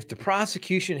 if the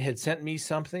prosecution had sent me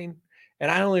something and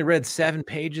I only read 7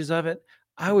 pages of it,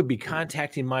 I would be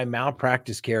contacting my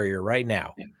malpractice carrier right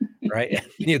now. Right.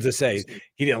 Needless to say,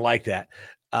 he didn't like that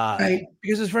because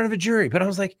it's in front of a jury. But I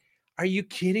was like, are you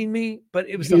kidding me? But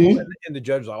it was the whole, and the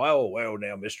judge was like, oh, well,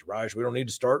 now, Mr. Reich, we don't need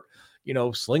to start,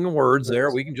 slinging words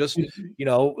there. We can just,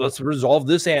 let's resolve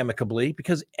this amicably,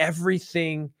 because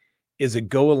everything is a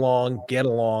go along, get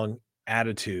along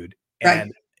attitude.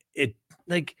 And it,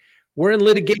 like, we're in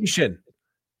litigation.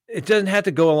 It doesn't have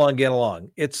to go along, get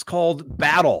along. It's called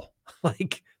battle.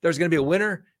 Like, there's going to be a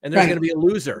winner and there's going to be a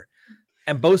loser.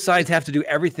 And both sides have to do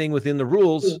everything within the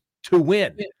rules to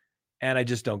win. And I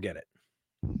just don't get it.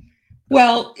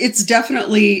 Well, it's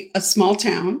definitely a small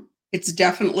town. It's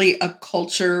definitely a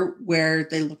culture where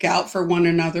they look out for one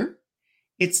another.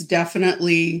 It's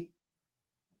definitely,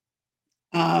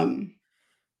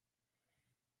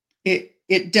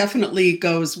 it definitely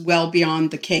goes well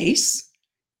beyond the case.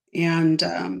 And,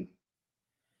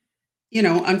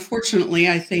 unfortunately,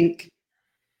 I think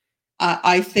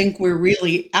we're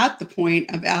really at the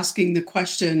point of asking the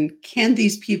question, can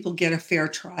these people get a fair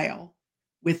trial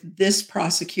with this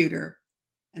prosecutor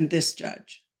and this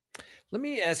judge? Let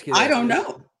me ask you this. I don't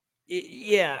know.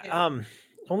 Yeah.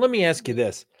 Well, let me ask you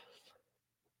this.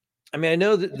 I mean, I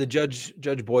know that the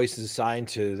Judge Boyce is assigned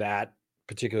to that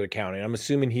particular county. I'm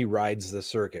assuming he rides the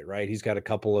circuit, right? He's got a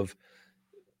couple of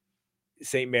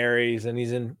St. Mary's and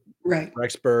he's in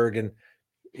Rexburg, and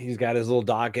he's got his little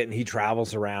docket and he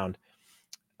travels around.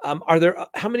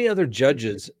 How many other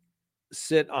judges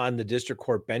sit on the district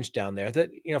court bench down there that,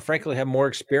 frankly, have more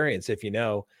experience, if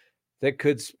that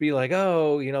could be like,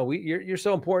 oh, you're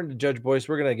so important to Judge Boyce.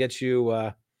 We're going to get you,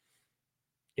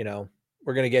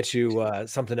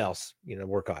 something else,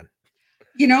 work on.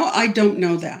 I don't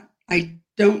know that. I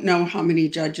don't know how many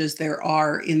judges there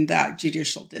are in that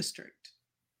judicial district.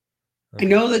 Okay. I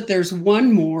know that there's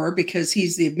one more because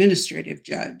he's the administrative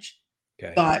judge,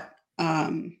 but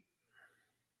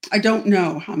I don't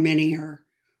know how many are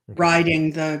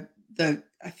riding I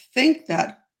think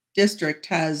that district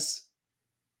has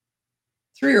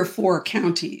 3 or 4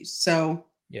 counties. So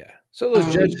so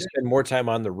those judges spend more time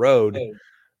on the road.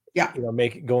 Yeah.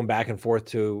 Going back and forth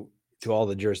to all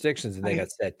the jurisdictions, and they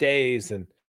got set days and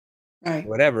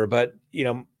whatever. But,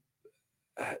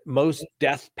 most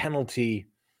death penalty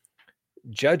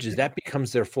judges, that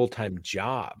becomes their full-time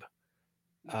job.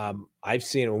 I've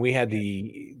seen it when we had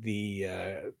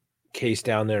the case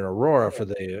down there in Aurora for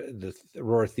the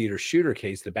Aurora Theater shooter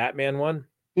case, the Batman one.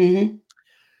 Mm-hmm.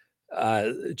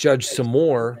 Judge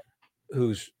Samore,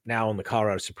 who's now in the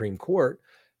Colorado Supreme Court,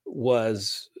 it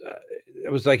was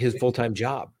like his full-time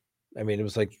job. I mean, it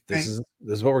was like, this is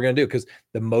what we're going to do, because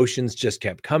the motions just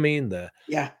kept coming.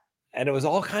 And it was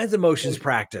all kinds of motions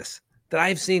practice that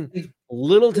I've seen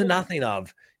little to nothing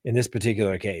of in this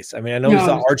particular case. I mean, I know we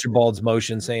saw Archibald's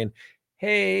motion saying,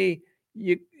 hey,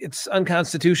 it's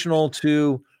unconstitutional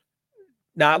to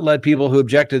not let people who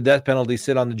object to the death penalty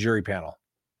sit on the jury panel.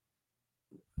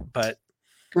 But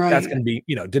that's going to be,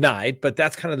 denied. But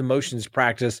that's kind of the motions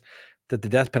practice that the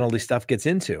death penalty stuff gets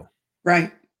into.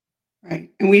 Right. And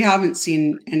we haven't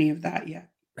seen any of that yet.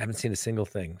 I haven't seen a single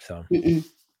thing. So,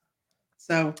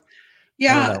 So,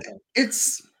 yeah,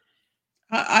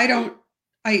 I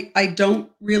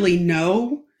don't really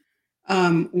know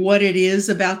what it is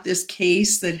about this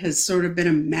case that has sort of been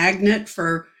a magnet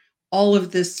for all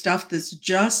of this stuff that's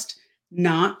just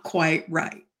not quite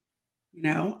right.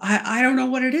 I don't know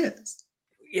what it is.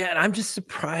 Yeah, and I'm just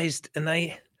surprised. And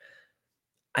I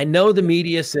know the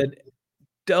media said,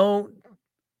 don't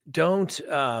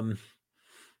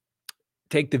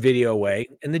take the video away.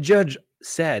 And the judge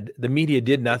said the media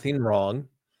did nothing wrong.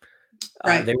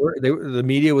 The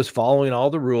media was following all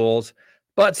the rules.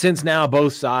 But since now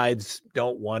both sides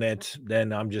don't want it,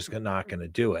 then I'm just not going to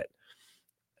do it.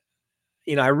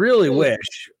 I really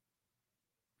wish,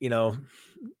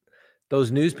 those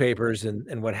newspapers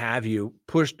and what have you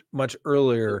pushed much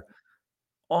earlier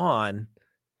on.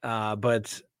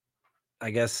 But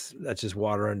I guess that's just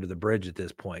water under the bridge at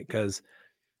this point, because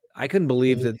I couldn't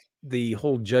believe that the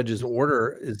whole judge's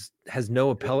order has no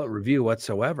appellate review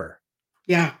whatsoever.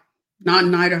 Yeah, not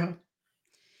in Idaho.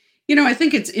 I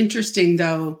think it's interesting,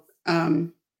 though.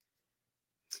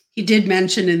 He did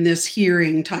mention in this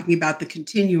hearing, talking about the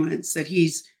continuance, that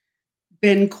he's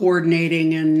been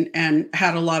coordinating and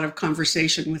had a lot of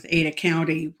conversation with Ada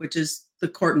County, which is the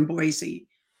court in Boise.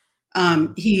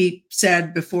 He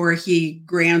said before he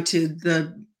granted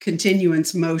the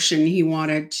continuance motion, he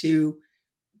wanted to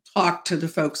talk to the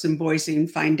folks in Boise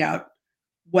and find out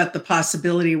what the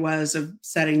possibility was of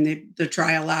setting the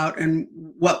trial out, and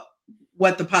what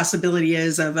the possibility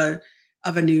is of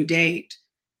a new date.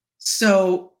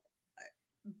 So,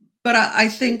 but I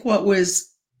think what was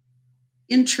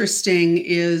interesting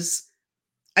is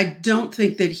I don't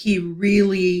think that he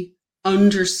really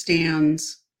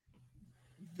understands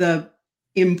the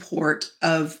import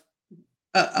of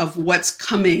of what's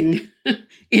coming in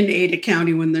Ada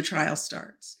County when the trial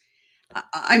starts.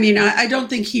 I mean, I don't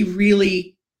think he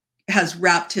really has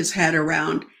wrapped his head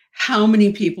around how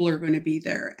many people are going to be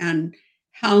there and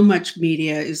how much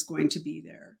media is going to be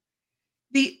there.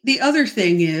 The other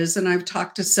thing is, and I've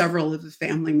talked to several of the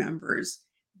family members,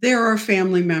 there are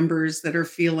family members that are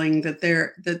feeling that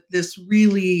this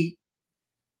really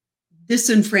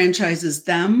disenfranchises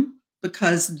them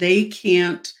because they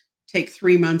can't take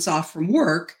 3 months off from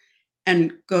work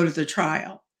and go to the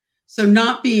trial. So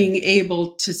not being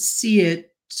able to see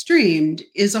it streamed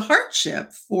is a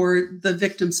hardship for the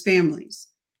victims' families.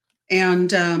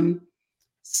 And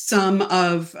some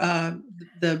of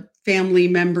the family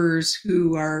members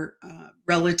who are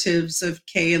relatives of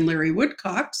Kay and Larry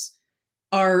Woodcocks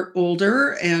are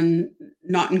older and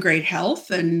not in great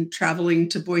health, and traveling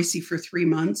to Boise for 3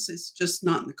 months is just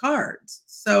not in the cards.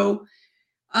 So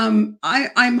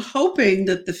I'm hoping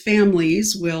that the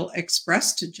families will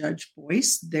express to Judge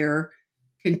Boyce their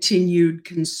continued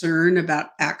concern about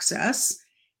access.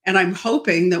 And I'm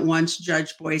hoping that once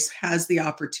Judge Boyce has the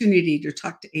opportunity to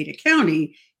talk to Ada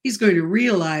County, he's going to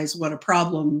realize what a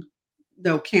problem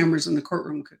no cameras in the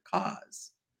courtroom could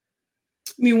cause.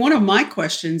 I mean, one of my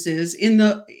questions is in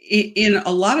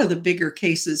a lot of the bigger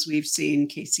cases we've seen,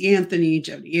 Casey Anthony,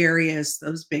 Jodi Arias,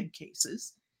 those big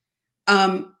cases,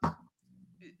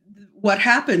 what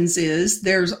happens is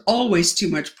there's always too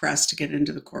much press to get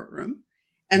into the courtroom.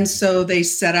 And so they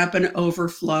set up an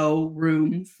overflow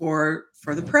room for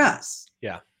the press.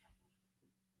 Yeah.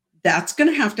 That's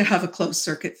going to have a closed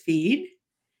circuit feed.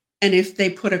 And if they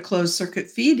put a closed circuit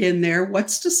feed in there,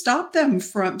 what's to stop them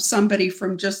from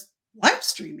just live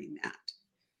streaming that?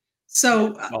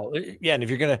 So, yeah. And if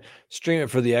you're going to stream it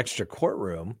for the extra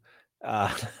courtroom,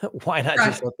 why not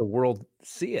just let the world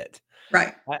see it?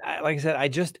 Right. Like I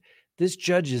said, this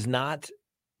judge is not,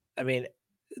 I mean,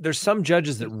 there's some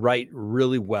judges that write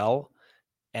really well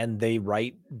and they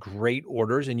write great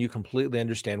orders and you completely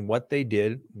understand what they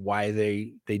did, why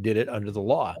they did it under the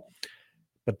law.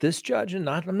 But this judge, and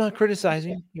I'm not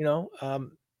criticizing,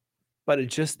 but it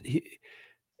just,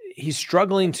 he's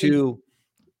struggling to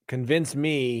convince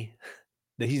me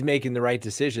that he's making the right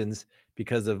decisions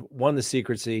because of, one, the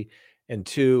secrecy, and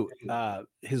two,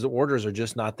 his orders are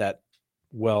just not that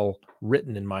well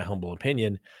written, in my humble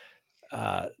opinion,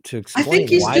 to explain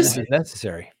why this is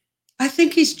necessary. I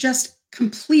think he's just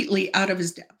completely out of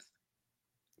his depth.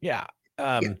 Yeah.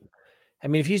 I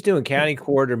mean, if he's doing county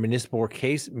court or municipal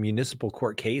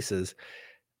court cases,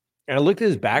 and I looked at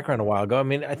his background a while ago, I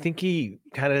mean, I think he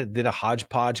kind of did a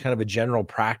hodgepodge, kind of a general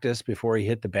practice before he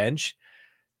hit the bench.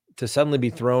 To suddenly be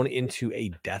thrown into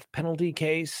a death penalty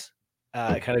case,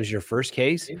 kind of as your first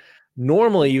case.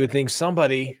 Normally, you would think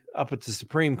somebody up at the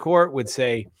Supreme Court would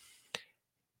say,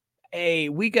 hey,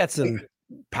 we got some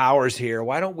powers here.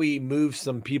 Why don't we move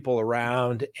some people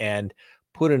around and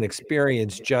put an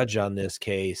experienced judge on this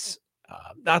case?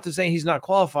 Not to say he's not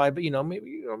qualified, but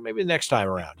maybe next time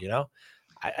around.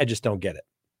 I just don't get it.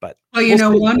 But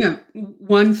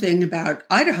one thing about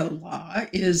Idaho law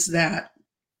is that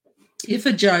if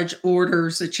a judge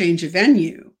orders a change of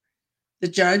venue, the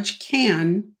judge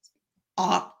can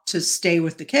opt to stay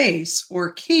with the case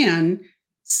or can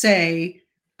say,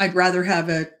 I'd rather have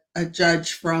a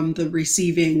judge from the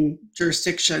receiving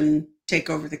jurisdiction take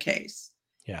over the case.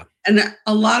 Yeah. And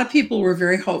a lot of people were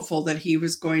very hopeful that he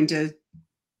was going to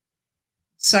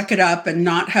suck it up and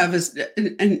not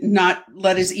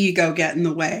let his ego get in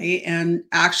the way and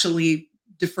actually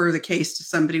defer the case to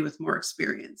somebody with more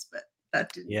experience. But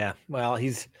that didn't. Yeah. Well,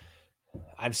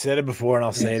 I've said it before and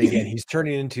I'll say it again. He's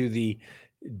turning into the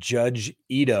Judge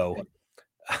Ito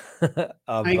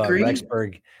of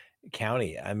Rexburg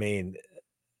County. I mean,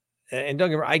 and don't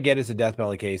get me wrong, I get it's a death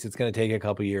penalty case. It's going to take a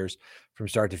couple years from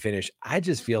start to finish. I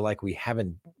just feel like we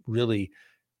haven't got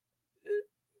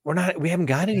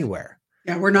anywhere.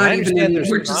 Yeah, we're not even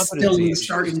we're just still in the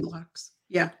starting blocks.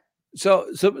 Yeah. So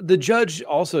the judge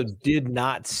also did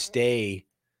not stay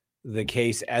the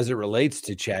case as it relates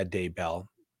to Chad Daybell.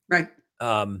 Right.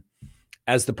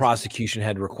 As the prosecution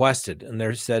had requested. And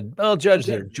they said, well, Judge,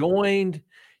 they're joined.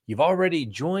 You've already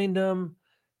joined them.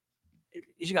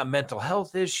 You got mental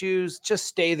health issues. Just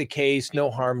stay the case. No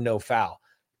harm, no foul.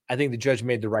 I think the judge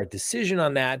made the right decision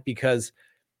on that because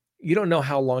you don't know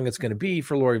how long it's going to be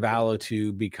for Lori Vallow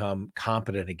to become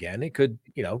competent again. It could,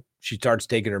 she starts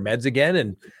taking her meds again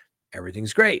and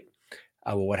everything's great.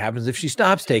 Well, what happens if she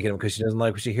stops taking them because she doesn't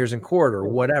like what she hears in court or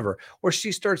whatever? Or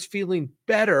she starts feeling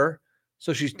better,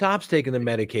 so she stops taking the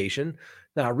medication.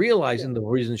 Now, realizing the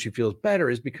reason she feels better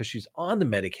is because she's on the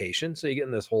medication. So you get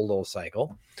in this whole little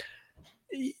cycle.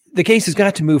 The case has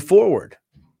got to move forward.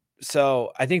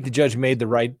 So I think the judge made the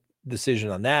right decision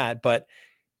on that, but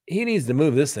he needs to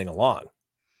move this thing along.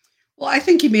 Well, I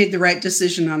think he made the right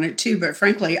decision on it too, but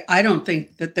frankly, I don't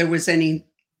think that there was any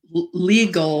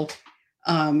legal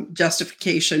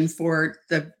justification for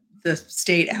the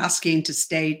state asking to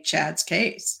stay Chad's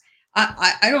case.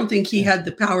 I don't think he had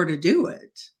the power to do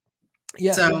it.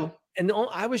 Yeah. So, and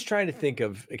I was trying to think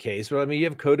of a case where, I mean, you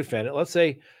have co-defendant. Let's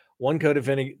say one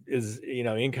co-defendant is,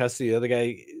 in custody, the other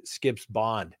guy skips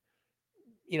bond.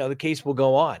 The case will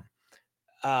go on.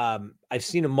 I've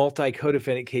seen a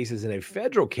multi-co-defendant cases in a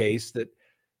federal case that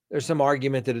there's some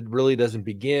argument that it really doesn't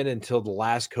begin until the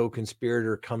last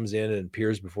co-conspirator comes in and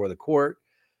appears before the court.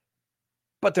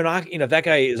 But they're not, if that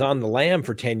guy is on the lam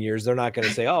for 10 years, they're not going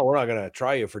to say, oh, we're not going to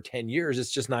try you for 10 years.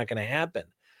 It's just not going to happen.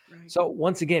 Right. So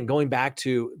once again, going back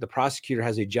to the prosecutor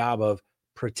has a job of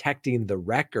protecting the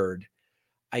record.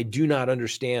 I do not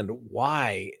understand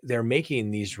why they're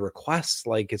making these requests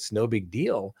like it's no big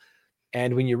deal.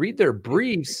 And when you read their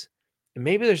briefs,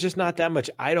 maybe there's just not that much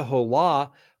Idaho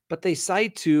law, but they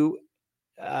cite to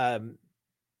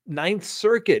Ninth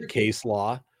Circuit case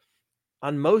law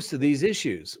on most of these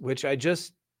issues, which I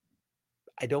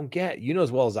don't get.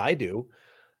 As well as I do,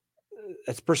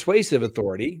 that's persuasive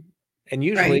authority. And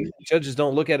usually judges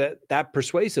don't look at it that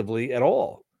persuasively at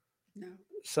all. No.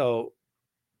 So,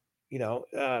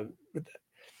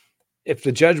 if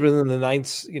the judge was in the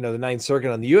Ninth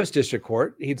Circuit on the U.S. District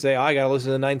Court, he'd say, oh, I got to listen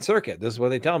to the Ninth Circuit. This is what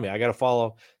they tell me. I got to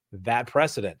follow that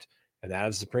precedent, and that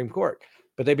is the Supreme Court.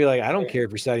 But they'd be like, I don't care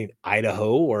if you're citing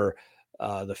Idaho or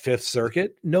the Fifth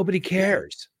Circuit. Nobody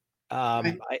cares.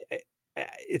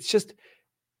 It's just,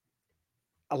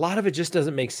 a lot of it just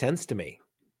doesn't make sense to me.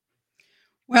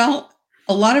 Well,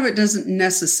 a lot of it doesn't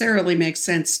necessarily make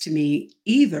sense to me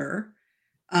either.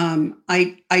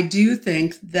 I do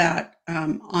think that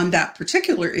on that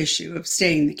particular issue of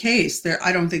staying the case,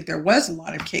 I don't think there was a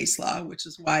lot of case law, which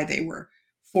is why they were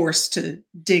forced to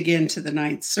dig into the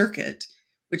Ninth Circuit,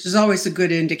 which is always a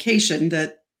good indication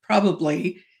that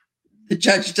probably the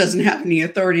judge doesn't have any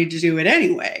authority to do it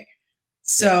anyway.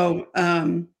 So,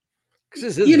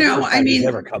 this is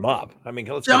never come up. I mean,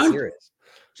 let's be serious.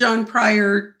 John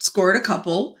Pryor scored a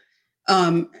couple.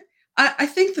 I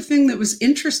think the thing that was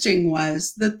interesting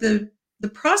was that the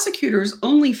prosecutors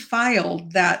only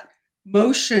filed that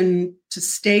motion to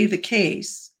stay the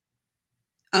case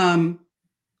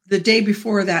the day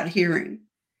before that hearing.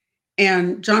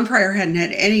 And John Pryor hadn't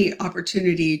had any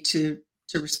opportunity to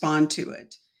respond to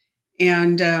it.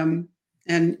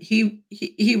 And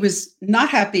he was not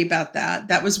happy about that.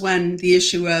 That was when the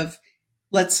issue of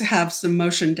let's have some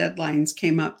motion deadlines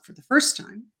came up for the first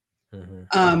time.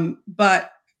 Mm-hmm.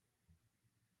 But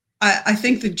I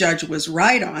think the judge was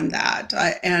right on that.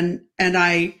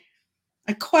 I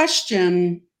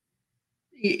question,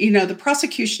 the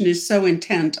prosecution is so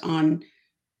intent on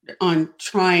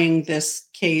trying this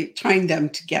case, trying them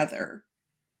together.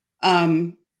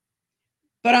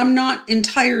 But I'm not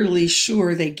entirely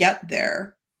sure they get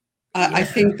there. I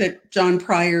think that John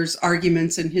Pryor's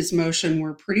arguments in his motion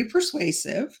were pretty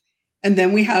persuasive. And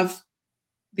then we have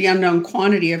the unknown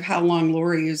quantity of how long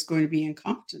Lori is going to be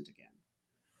incompetent again.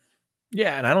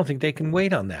 Yeah, and I don't think they can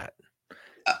wait on that.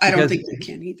 I don't think they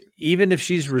can either. Even if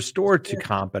she's restored to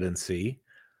competency,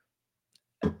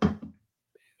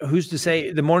 who's to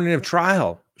say the morning of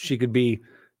trial she could be,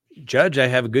 Judge, I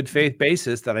have a good faith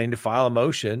basis that I need to file a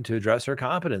motion to address her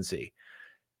competency.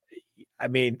 I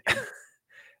mean,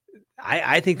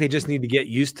 I think they just need to get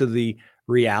used to the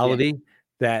reality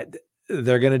that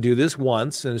they're going to do this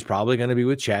once, and it's probably going to be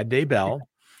with Chad Daybell,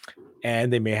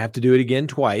 and they may have to do it again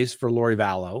twice for Lori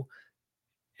Vallow.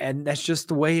 And that's just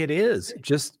the way it is.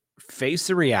 Just face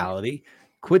the reality,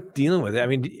 quit dealing with it. I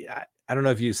mean, I don't know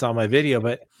if you saw my video,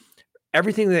 but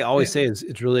everything they always say is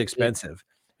it's really expensive.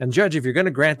 And Judge, if you're going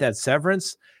to grant that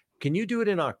severance, can you do it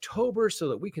in October so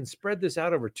that we can spread this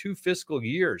out over 2 fiscal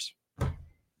years?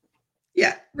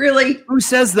 Yeah, really? Who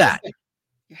says that?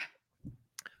 Yeah.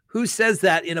 Who says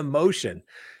that in a motion?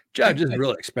 Judge, is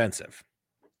really expensive.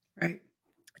 Right.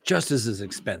 Justice is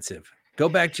expensive. Go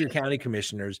back to your county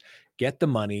commissioners, get the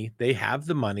money. They have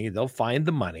the money. They'll find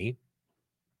the money.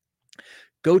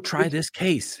 Go try this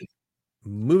case.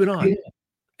 Move it on.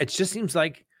 It just seems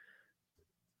like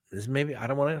this. Maybe I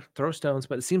don't want to throw stones,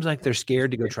 but it seems like they're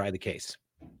scared to go try the case.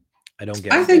 I don't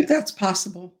get it. I think that's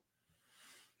possible.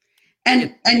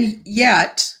 And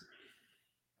yet,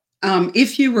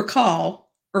 if you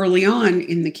recall, early on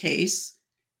in the case,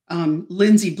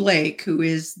 Lindsay Blake, who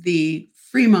is the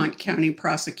Fremont County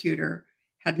prosecutor,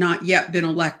 had not yet been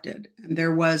elected, and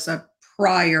there was a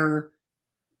prior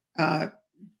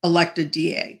elected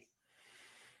DA.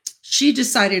 she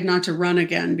decided not to run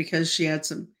again because she had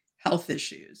some health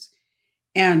issues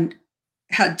and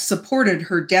had supported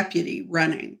her deputy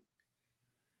running.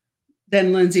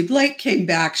 Then Lindsay Blake came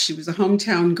back. She was a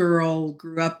hometown girl,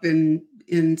 grew up in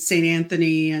St.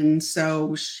 Anthony, and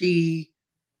so she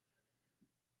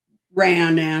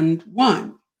ran and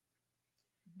won.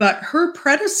 But her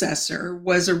predecessor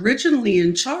was originally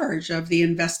in charge of the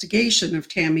investigation of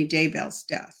Tammy Daybell's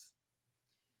death.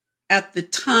 At the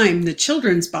time, the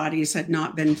children's bodies had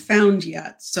not been found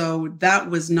yet, so that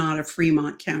was not a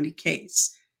Fremont County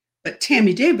case. But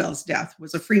Tammy Daybell's death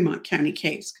was a Fremont County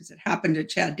case because it happened at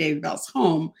Chad Daybell's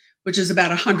home, which is about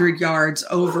 100 yards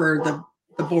over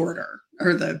the border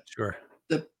or the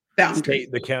boundary.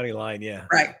 The county line, yeah.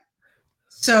 Right.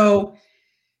 So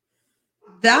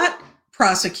that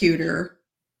prosecutor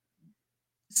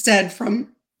said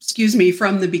from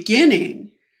the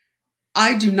beginning,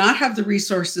 I do not have the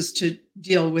resources to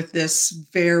deal with this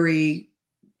very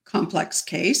complex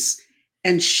case.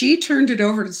 And she turned it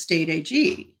over to the state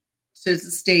AG, to the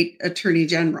state attorney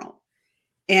general.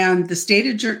 And the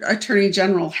state attorney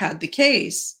general had the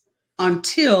case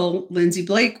until Lindsay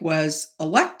Blake was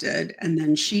elected. And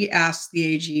then she asked the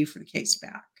AG for the case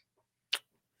back.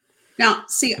 Now,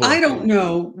 see, I don't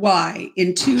know why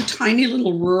in two tiny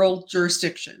little rural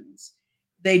jurisdictions,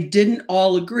 they didn't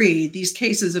all agree. These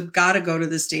cases have got to go to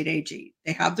the state AG.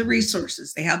 They have the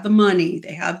resources, they have the money,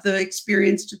 they have the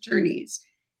experienced attorneys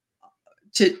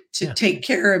to take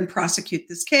care and prosecute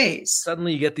this case.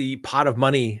 Suddenly you get the pot of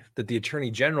money that the attorney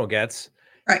general gets.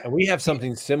 Right. And we have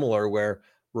something similar where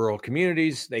rural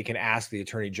communities, they can ask the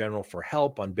attorney general for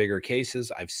help on bigger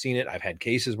cases. I've seen it. I've had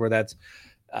cases where that's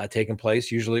taken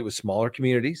place. Usually it was smaller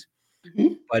communities,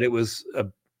 but it was a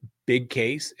big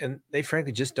case and they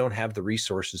frankly just don't have the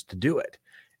resources to do it.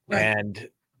 Right. And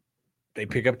they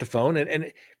pick up the phone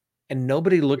and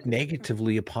nobody looked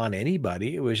negatively upon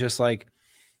anybody. It was just like,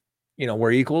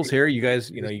 we're equals here. You guys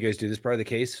do this part of the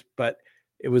case, but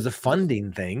it was a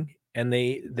funding thing and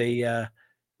they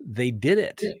did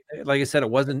it. Like I said, it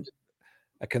wasn't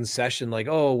a concession like,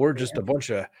 oh, we're just a bunch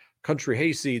of country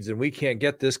hayseeds and we can't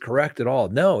get this correct at all.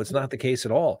 No, it's not the case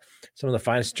at all. Some of the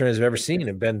finest attorneys I've ever seen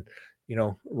have been,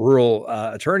 rural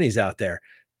attorneys out there.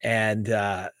 And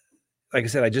like I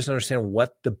said, I just don't understand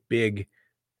what the big,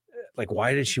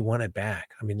 why did she want it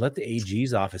back? I mean, let the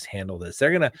AG's office handle this.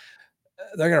 They're gonna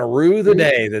rue the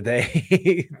day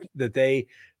that they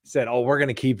said, oh, we're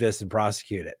gonna keep this and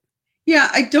prosecute it. Yeah,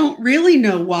 I don't really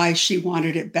know why she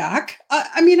wanted it back.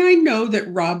 I mean, I know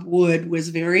that Rob Wood is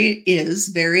very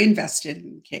invested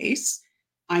in the case.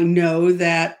 I know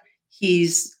that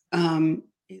he's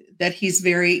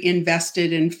very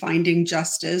invested in finding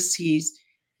justice. He's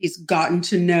gotten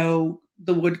to know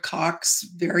the Woodcocks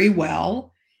very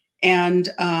well, and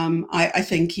I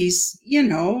think he's,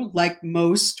 like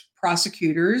most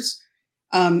prosecutors,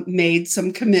 made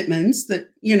some commitments that,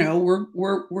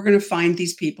 we're going to find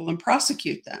these people and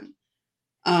prosecute them.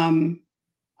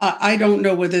 I don't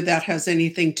know whether that has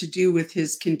anything to do with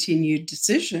his continued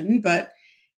decision, but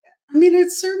I mean,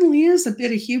 it certainly is a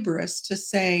bit of hubris to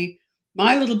say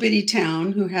my little bitty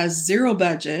town who has zero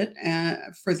budget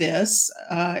for this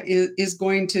is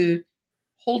going to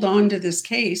hold on to this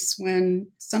case when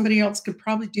somebody else could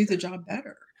probably do the job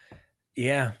better.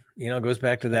 Yeah. It goes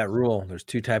back to that rule. There's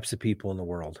two types of people in the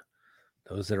world,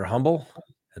 those that are humble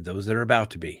and those that are about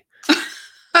to be.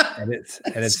 And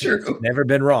it's true. Never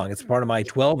been wrong. It's part of my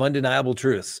 12 undeniable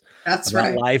truths. That's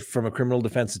right. Life from a criminal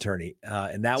defense attorney.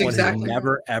 And that one has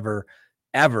never, ever,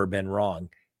 ever been wrong.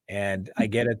 And I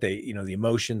get it. The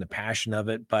emotion, the passion of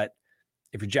it. But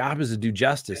if your job is to do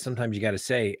justice, sometimes you got to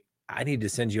say, I need to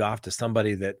send you off to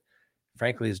somebody that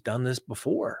frankly has done this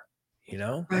before,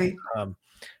 Right.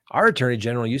 Our attorney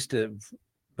general used to,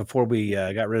 before we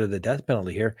got rid of the death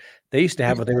penalty here, they used to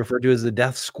have what they referred to as the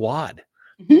death squad,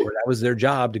 where that was their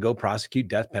job to go prosecute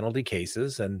death penalty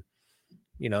cases. And,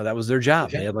 that was their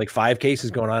job. They had like 5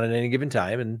 cases going on at any given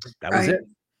time, and that was it.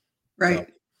 Right.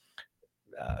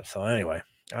 So anyway,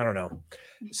 I don't know.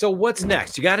 So what's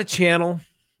next? You got a channel.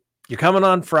 You're coming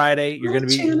on Friday. You're going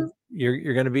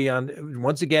to be on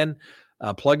once again.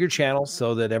 Plug your channel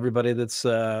so that everybody that's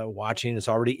watching is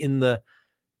already in the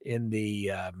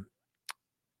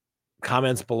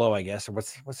comments below, I guess. Or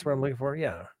what's what I'm looking for?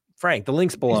 Yeah, Frank, the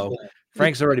link's below.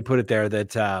 Frank's already put it there.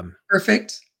 That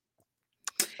perfect.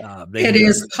 It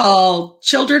is called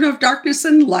Children of Darkness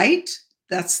and Light.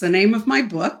 That's the name of my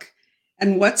book.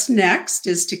 And what's next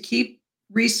is to keep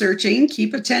researching,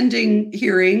 keep attending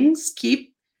hearings,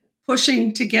 keep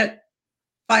pushing to get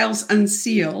files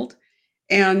unsealed,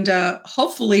 and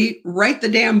hopefully write the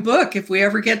damn book if we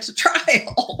ever get to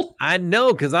trial. I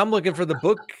know, because I'm looking for the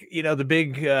book, the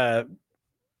big,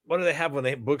 what do they have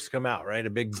when books come out, right? A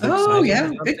big book Oh,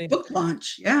 yeah, big book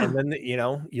launch. Yeah. And then,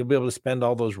 you'll be able to spend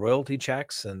all those royalty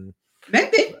checks, and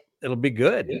maybe it'll be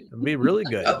good. It'll be really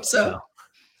good. Hope so.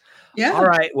 Yeah. All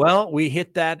right. Well, we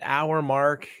hit that hour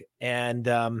mark, and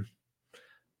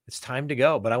it's time to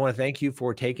go. But I want to thank you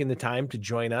for taking the time to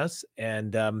join us.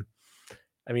 And I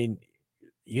mean,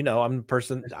 I'm the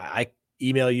person, I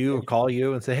email you or call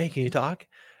you and say, hey, can you talk?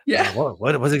 Yeah.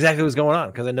 What's exactly what's going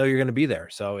on? Because I know you're going to be there.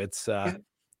 So it's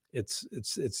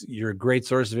you're a great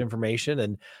source of information.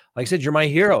 And like I said, you're my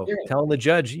hero. Telling the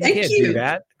judge, you can't do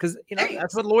that, because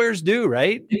that's what lawyers do,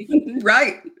 right?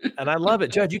 Right. And I love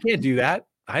it. Judge, you can't do that.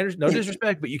 No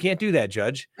disrespect, but you can't do that,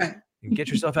 Judge. Right. And get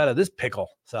yourself out of this pickle.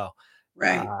 So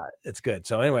right. It's good.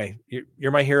 So anyway,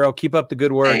 you're my hero. Keep up the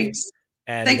good work. Thanks.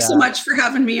 And thanks so much for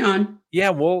having me on. Yeah,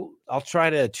 I'll try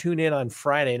to tune in on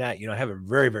Friday night. I have a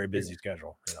very, very busy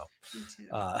schedule.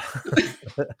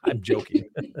 I'm joking.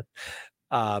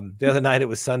 The other night it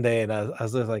was Sunday, and I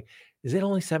was like, is it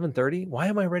only 7:30? Why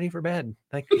am I ready for bed?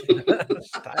 Like, I'm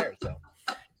tired. So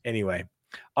anyway,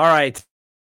 all right.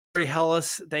 Lori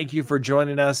Hellis, thank you for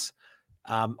joining us.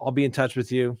 I'll be in touch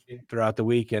with you throughout the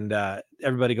week, and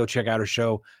everybody go check out her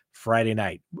show Friday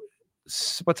night.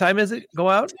 What time is it go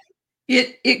out?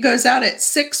 It goes out at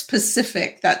 6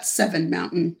 Pacific. That's 7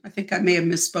 Mountain. I think I may have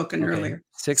misspoken earlier.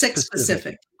 6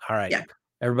 Pacific. All right. Yeah.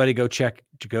 Everybody go check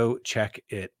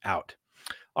it out.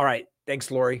 All right.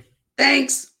 Thanks, Lori.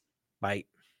 Thanks. Bye.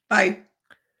 Bye.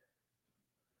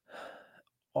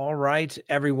 All right,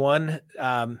 everyone.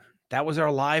 That was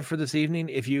our live for this evening.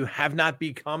 If you have not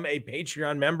become a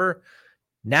Patreon member,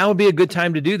 now would be a good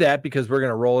time to do that, because we're going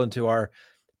to roll into our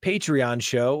Patreon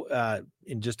show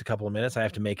in just a couple of minutes. I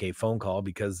have to make a phone call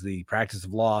because the practice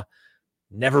of law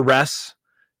never rests,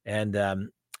 and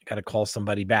got to call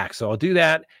somebody back. So I'll do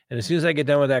that. And as soon as I get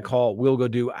done with that call, we'll go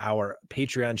do our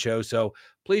Patreon show. So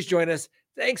please join us.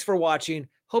 Thanks for watching.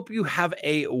 Hope you have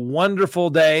a wonderful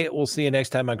day. We'll see you next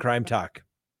time on Crime Talk.